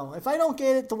for it, though. If I don't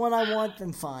get it, the one I want,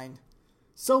 then fine.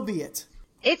 So be it.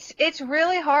 It's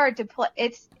really hard to play.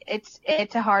 It's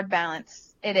a hard balance.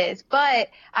 It is. But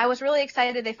I was really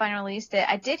excited they finally released it.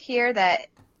 I did hear that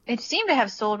it seemed to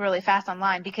have sold really fast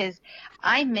online because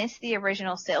I missed the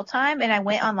original sale time and I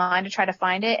went online to try to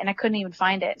find it and I couldn't even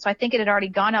find it. So I think it had already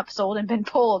gone up, sold, and been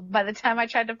pulled by the time I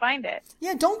tried to find it.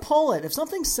 Yeah, don't pull it. If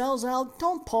something sells out,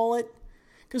 don't pull it.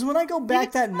 Because when I go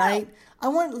back that night, I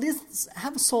want at least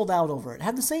have sold out over it.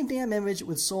 Have the same damn image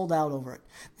with sold out over it.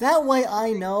 That way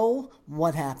I know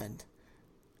what happened.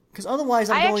 Because otherwise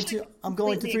I'm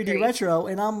going to 3D Retro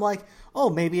and I'm like, oh,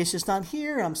 maybe it's just not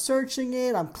here. I'm searching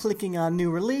it. I'm clicking on new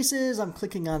releases. I'm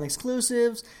clicking on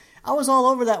exclusives. I was all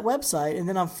over that website and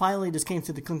then I finally just came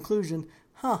to the conclusion,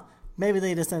 maybe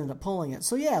they just ended up pulling it.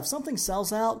 So yeah, if something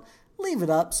sells out, leave it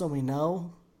up so we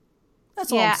know.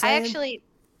 That's all I'm saying.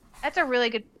 That's a really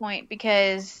good point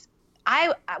because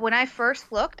when I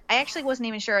first looked, I actually wasn't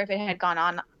even sure if it had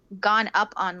gone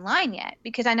up online yet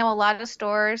because I know a lot of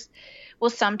stores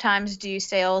will sometimes do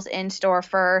sales in store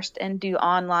first and do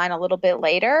online a little bit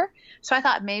later. So I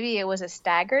thought maybe it was a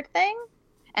staggered thing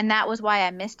and that was why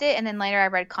I missed it. And then later I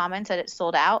read comments that it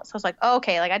sold out. So I was like, oh,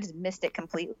 okay, like I just missed it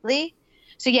completely.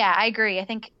 So yeah, I agree. I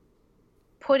think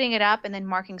putting it up and then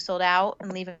marking sold out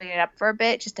and leaving it up for a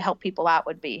bit just to help people out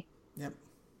would be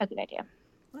a good idea.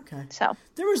 Okay. So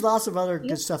there was lots of other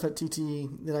good stuff at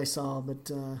TTE that I saw,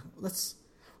 but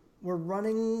we're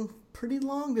running pretty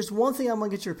long. There's one thing I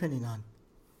want to get your opinion on.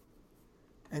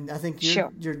 And I think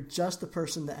you're just the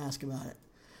person to ask about it.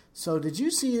 So did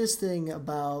you see this thing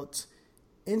about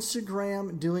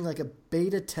Instagram doing like a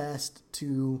beta test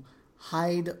to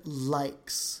hide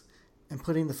likes and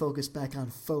putting the focus back on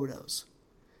photos?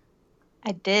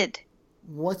 I did.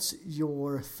 What's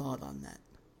your thought on that?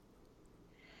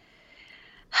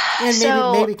 And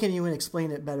maybe can you explain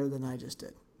it better than I just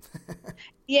did?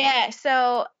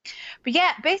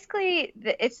 Basically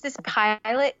it's this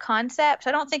pilot concept. So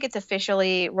I don't think it's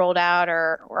officially rolled out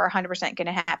or 100% going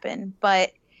to happen.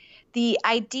 But the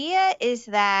idea is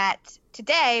that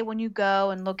today when you go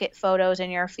and look at photos in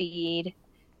your feed,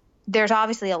 there's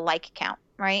obviously a like count,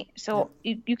 right? So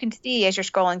you can see as you're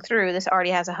scrolling through, this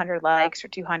already has 100 likes or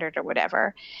 200 or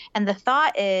whatever. And the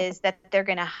thought is that they're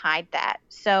going to hide that.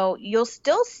 So you'll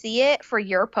still see it for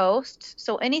your posts.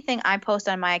 So anything I post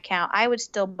on my account, I would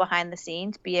still behind the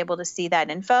scenes be able to see that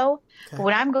info. Okay. But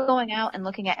when I'm going out and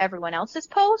looking at everyone else's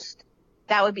post,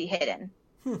 that would be hidden.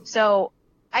 So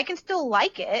I can still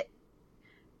like it,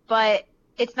 but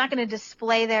it's not going to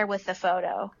display there with the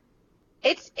photo.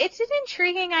 It's an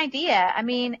intriguing idea. I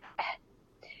mean,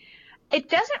 it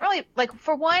doesn't really, like,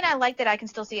 for one, I like that I can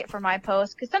still see it for my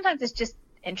post, because sometimes it's just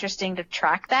interesting to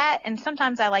track that, and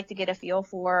sometimes I like to get a feel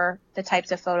for the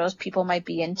types of photos people might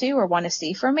be into or want to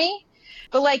see from me.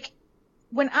 But, like,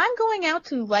 when I'm going out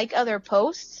to like other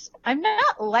posts, I'm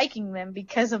not liking them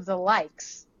because of the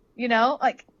likes, you know?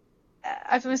 Like,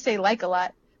 I was going to say like a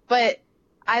lot, but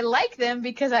I like them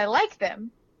because I like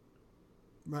them.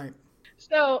 Right.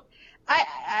 So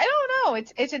I don't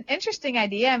know. It's an interesting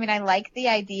idea. I mean, I like the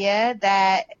idea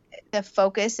that the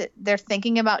focus, they're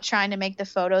thinking about trying to make the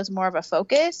photos more of a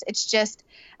focus. It's just,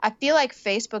 I feel like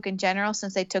Facebook in general,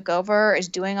 since they took over, is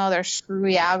doing all their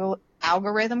screwy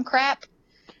algorithm crap.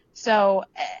 So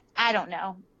I don't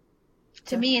know.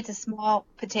 To me, it's a small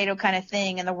potato kind of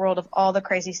thing in the world of all the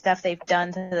crazy stuff they've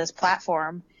done to this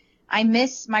platform. I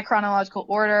miss my chronological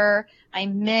order. I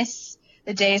miss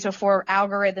the days before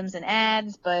algorithms and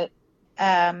ads, but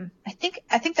I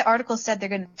think the article said they're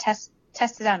going to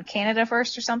test it out in Canada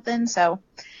first or something. So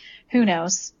who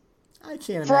knows? I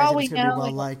can't imagine it's going to be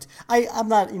well liked. I'm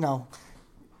not,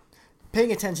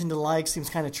 paying attention to likes seems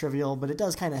kind of trivial, but it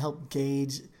does kind of help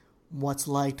gauge what's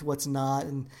liked, what's not.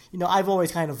 And, I've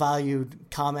always kind of valued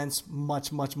comments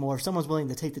much, much more. If someone's willing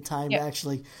to take the time to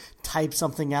actually type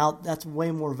something out, that's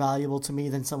way more valuable to me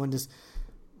than someone just...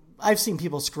 I've seen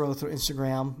people scroll through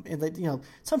Instagram, and they,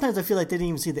 sometimes I feel like they didn't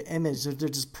even see the image. They're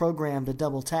just programmed to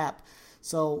double tap.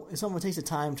 So if someone takes the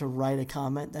time to write a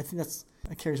comment, I think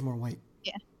that carries more weight.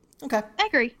 Yeah. Okay. I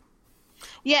agree.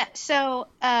 Yeah. So,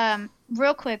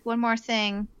 real quick, one more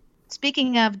thing.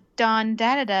 Speaking of Don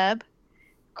Datadub,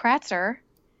 Kratzer,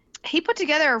 he put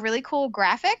together a really cool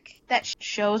graphic that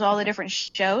shows all the different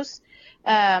shows.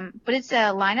 But it's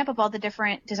a lineup of all the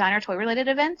different designer toy related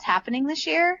events happening this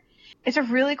year. It's a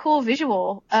really cool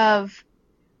visual of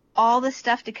all the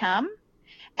stuff to come.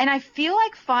 And I feel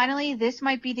like finally this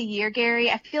might be the year, Gary.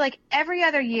 I feel like every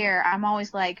other year I'm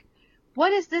always like,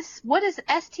 what is this? What is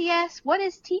STS? What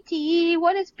is TTE?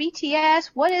 What is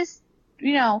BTS? What is,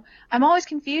 I'm always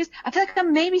confused. I feel like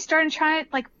I'm maybe starting to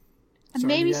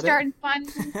find,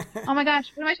 oh my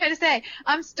gosh, what am I trying to say?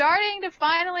 I'm starting to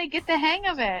finally get the hang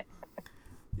of it.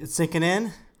 It's sinking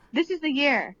in? This is the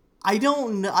year. I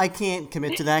can't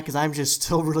commit to that because I'm just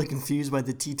still really confused by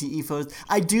the TTE photos.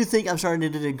 I do think I'm starting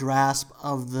to get a grasp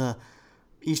of the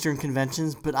Eastern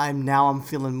conventions, but I'm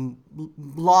feeling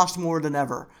lost more than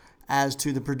ever as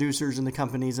to the producers and the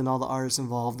companies and all the artists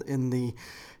involved in the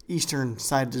Eastern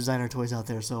side of designer toys out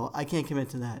there. So I can't commit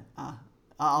to that.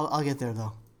 I'll get there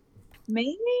though.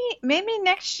 Maybe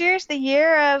next year's the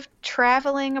year of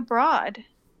traveling abroad.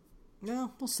 Yeah,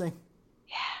 we'll see.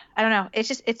 Yeah. I don't know. It's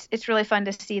just it's really fun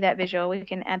to see that visual. We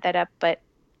can add that up. But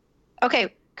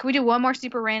okay, can we do one more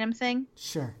super random thing?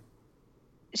 Sure.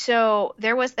 So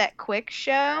there was that Quick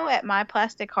show at My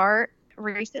Plastic Heart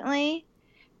recently,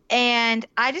 and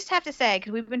I just have to say,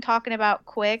 because we've been talking about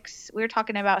Quicks, we were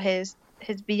talking about his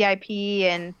VIP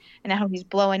and how he's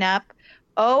blowing up.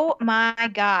 Oh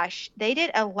my gosh, they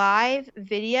did a live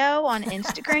video on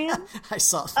Instagram I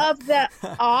saw that. Of the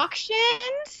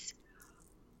auctions.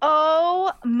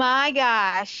 Oh my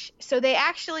gosh. So they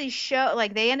actually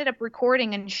they ended up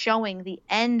recording and showing the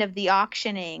end of the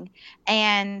auctioning.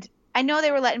 And I know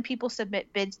they were letting people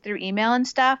submit bids through email and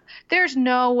stuff. There's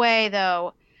no way,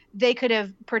 though, they could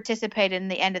have participated in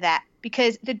the end of that,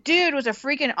 because the dude was a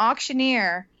freaking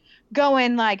auctioneer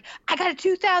going like, I got a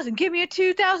 2,000, give me a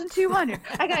 2,200.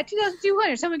 I got a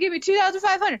 2,200. Someone give me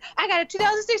 2,500. I got a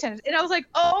 2,600. And I was like,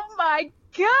 oh my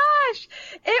gosh,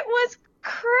 it was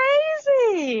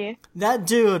crazy. That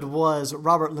dude was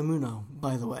Robert Lemuno,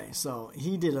 by the way, so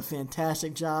he did a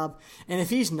fantastic job. And if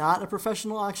he's not a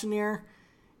professional auctioneer,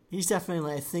 he's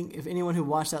definitely, I think, if anyone who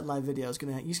watched that live video he's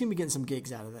gonna be getting some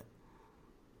gigs out of it.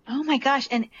 Oh my gosh.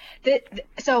 And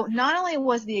so not only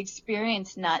was the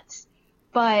experience nuts,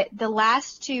 but the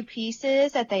last two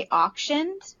pieces that they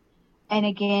auctioned, and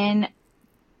again,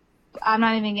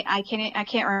 I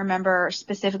can't remember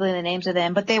specifically the names of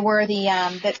them, but they were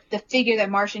the figure that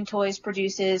Martian Toys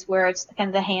produces, where it's kind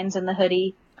of the hands and the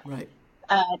hoodie. Right.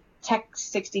 Tech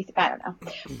 60, I don't know.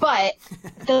 But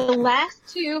the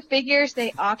last two figures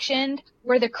they auctioned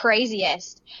were the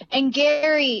craziest. And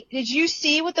Gary, did you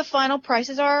see what the final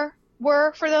prices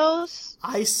were for those?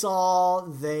 I saw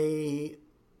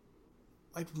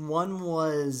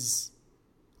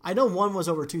I know one was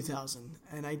over 2,000,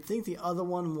 and I think the other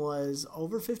one was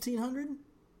over 1,500.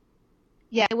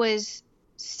 Yeah, it was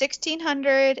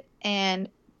 1,600 and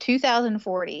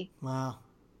 2,040. Wow,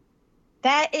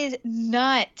 that is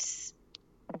nuts.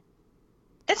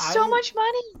 That's so much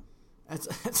money.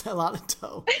 That's a lot of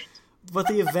dough. But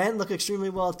the event looked extremely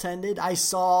well attended. I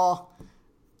saw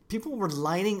people were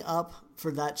lining up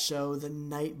for that show the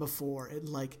night before. At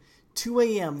like 2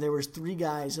 a.m., there was 3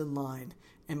 guys in line.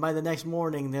 And by the next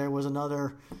morning, there was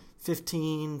another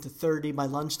 15 to 30 by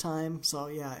lunchtime. So,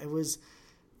 yeah, it was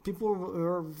 – people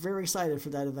were very excited for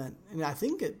that event. And I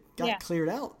think it got cleared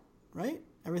out, right?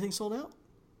 Everything sold out?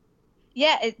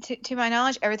 Yeah, to my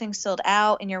knowledge, everything sold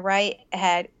out. And you're right. It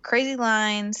had crazy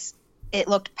lines. It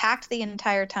looked packed the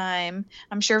entire time.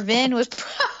 I'm sure Vin was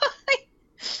probably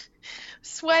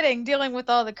sweating dealing with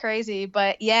all the crazy.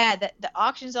 But, yeah, the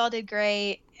auctions all did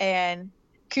great. And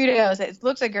kudos. It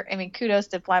looks like, kudos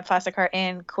to Fly Plastic Heart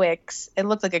and Quicks. It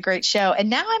looked like a great show. And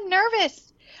now I'm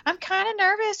nervous. I'm kind of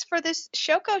nervous for this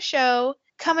Shoko show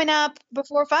coming up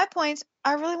before 5 Points.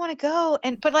 I really want to go.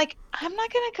 But I'm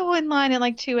not going to go in line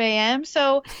at 2 a.m.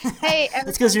 So, hey.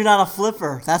 That's because you're not a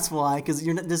flipper. That's why. Because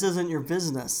this isn't your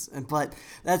business. But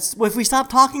if we stop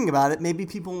talking about it, maybe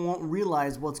people won't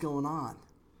realize what's going on.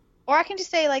 Or I can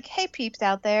just say, hey, peeps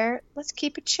out there, let's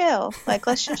keep it chill.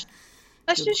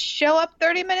 Let's just show up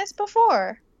 30 minutes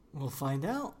before. We'll find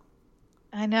out.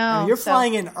 I know. You're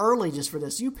flying in early just for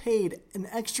this. You paid an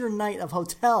extra night of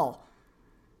hotel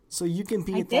so you can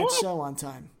be at that show on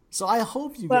time. So I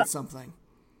hope you get something.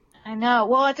 I know.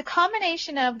 Well, it's a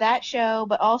combination of that show,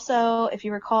 but also, if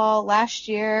you recall, last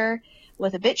year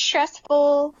was a bit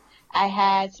stressful. I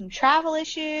had some travel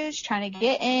issues trying to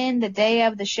get in the day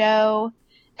of the show,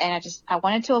 and I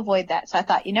wanted to avoid that. So I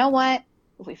thought, you know what?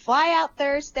 If we fly out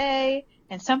Thursday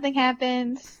and something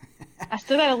happens, I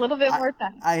still got a little bit more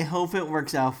time. I hope it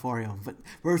works out for you. But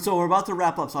we're about to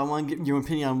wrap up, so I want to get your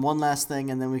opinion on one last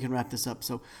thing, and then we can wrap this up.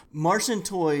 So Martian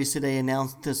Toys today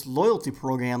announced this loyalty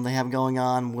program they have going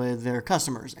on with their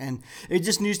customers. And it's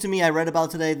just news to me. I read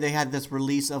about today they had this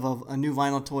release of a new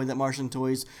vinyl toy that Martian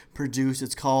Toys produced.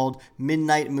 It's called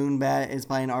Midnight Moonbat. It's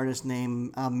by an artist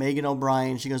named Megan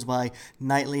O'Brien. She goes by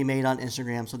Nightly Made on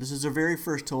Instagram. So this is her very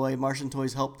first toy. Martian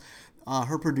Toys helped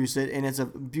her produce it, and it's a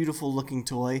beautiful looking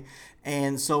toy.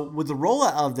 And so with the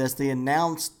rollout of this, they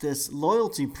announced this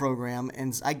loyalty program,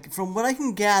 and from what I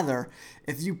can gather,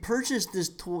 if you purchase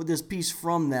this piece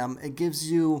from them, it gives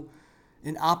you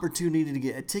an opportunity to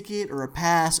get a ticket or a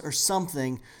pass or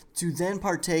something to then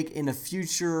partake in a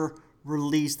future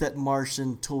release that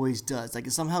Martian Toys does.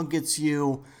 It somehow gets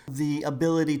you the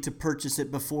ability to purchase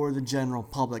it before the general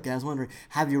public. And I was wondering,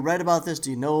 have you read about this?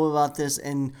 Do you know about this?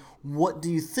 And what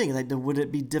do you think? Would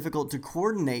it be difficult to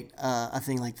coordinate a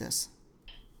thing like this?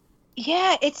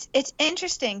 Yeah, it's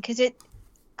interesting because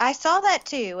I saw that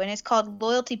too, and it's called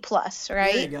Loyalty Plus,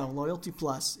 right? There you go, Loyalty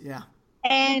Plus, yeah.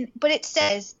 But it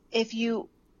says if you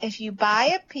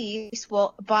buy a piece,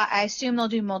 I assume they'll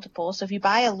do multiple. So if you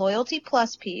buy a Loyalty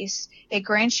Plus piece, it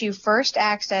grants you first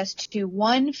access to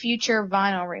one future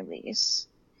vinyl release.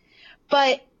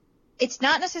 But it's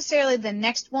not necessarily the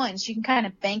next one, so you can kind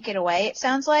of bank it away, it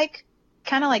sounds like.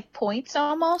 Kind of like points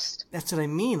almost. That's what I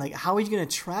mean. How are you going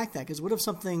to track that? Because what if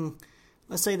something,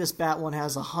 let's say this Bat one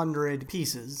has 100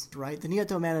 pieces, right? Then you have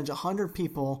to manage 100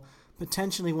 people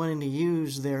potentially wanting to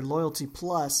use their Loyalty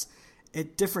Plus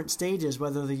at different stages,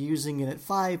 whether they're using it at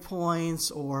 5 Points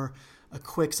or a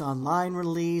Quicks online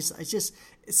release.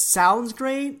 It sounds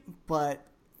great, but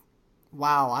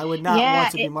wow, I would not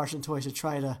want to be Martian Toys to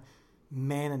try to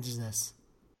manage this.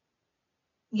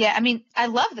 Yeah, I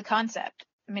love the concept.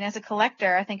 As a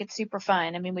collector, I think it's super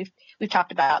fun. We've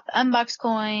talked about the Unbox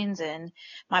coins, and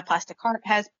My Plastic Heart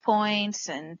has points,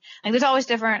 and there's always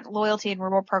different loyalty and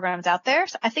reward programs out there.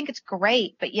 So I think it's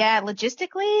great. But yeah,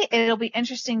 logistically, it'll be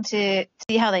interesting to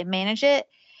see how they manage it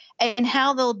and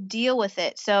how they'll deal with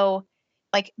it. So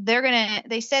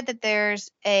they said that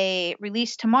there's a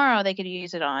release tomorrow they could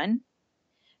use it on,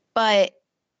 but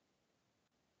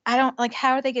I don't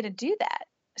how are they going to do that?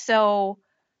 So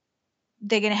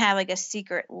they're going to have a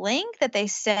secret link that they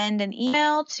send an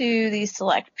email to these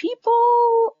select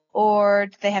people, or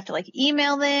do they have to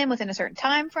email them within a certain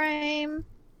time frame?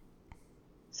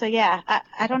 So yeah,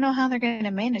 I don't know how they're going to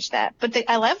manage that, but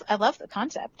I love the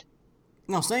concept.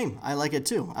 No, same. I like it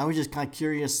too. I was just kind of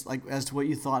curious as to what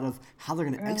you thought of how they're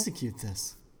going to execute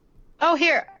this. Oh,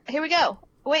 here we go.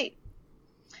 Wait,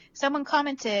 someone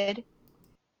commented,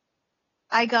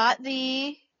 they bought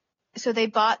the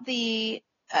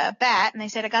Bat, and they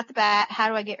said, I got the Bat, how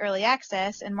do I get early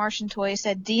access? And Martian Toys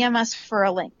said, DM us for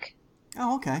a link.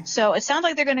 Oh, okay. So it sounds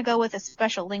like they're going to go with a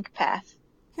special link path.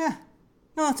 Yeah.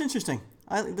 No, that's interesting.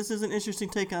 This is an interesting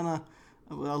take on a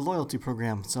loyalty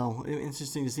program, so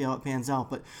interesting to see how it pans out.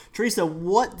 But Teresa,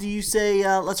 what do you say,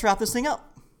 let's wrap this thing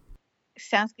up?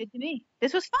 Sounds good to me.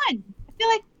 This was fun. I feel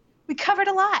like we covered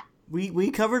a lot.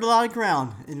 We covered a lot of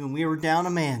ground, and we were down a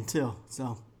man, too,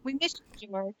 so... We missed you,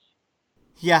 George.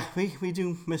 Yeah, we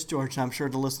do miss George. I'm sure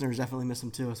the listeners definitely miss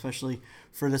him too, especially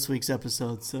for this week's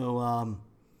episode. So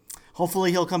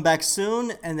hopefully he'll come back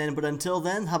soon. But until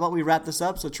then, how about we wrap this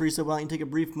up? So Teresa, why don't you take a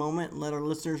brief moment and let our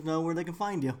listeners know where they can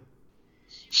find you?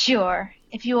 Sure.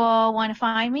 If you all want to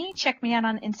find me, check me out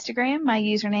on Instagram. My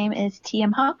username is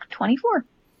tmhawk24.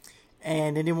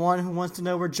 And anyone who wants to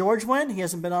know where George went, he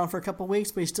hasn't been on for a couple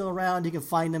weeks, but he's still around. You can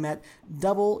find him at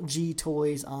Double G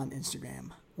Toys on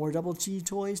Instagram or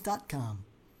doublegtoys.com.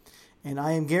 And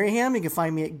I am Gary Ham. You can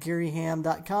find me at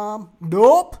GaryHam.com.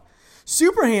 Nope.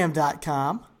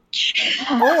 Superham.com.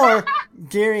 Or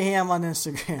Gary Ham on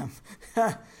Instagram.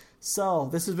 So,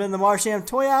 this has been the Marsham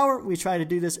Toy Hour. We try to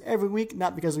do this every week,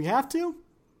 not because we have to,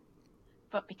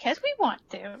 but because we want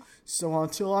to. So,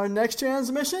 until our next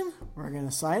transmission, we're going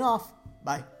to sign off.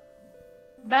 Bye.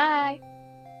 Bye.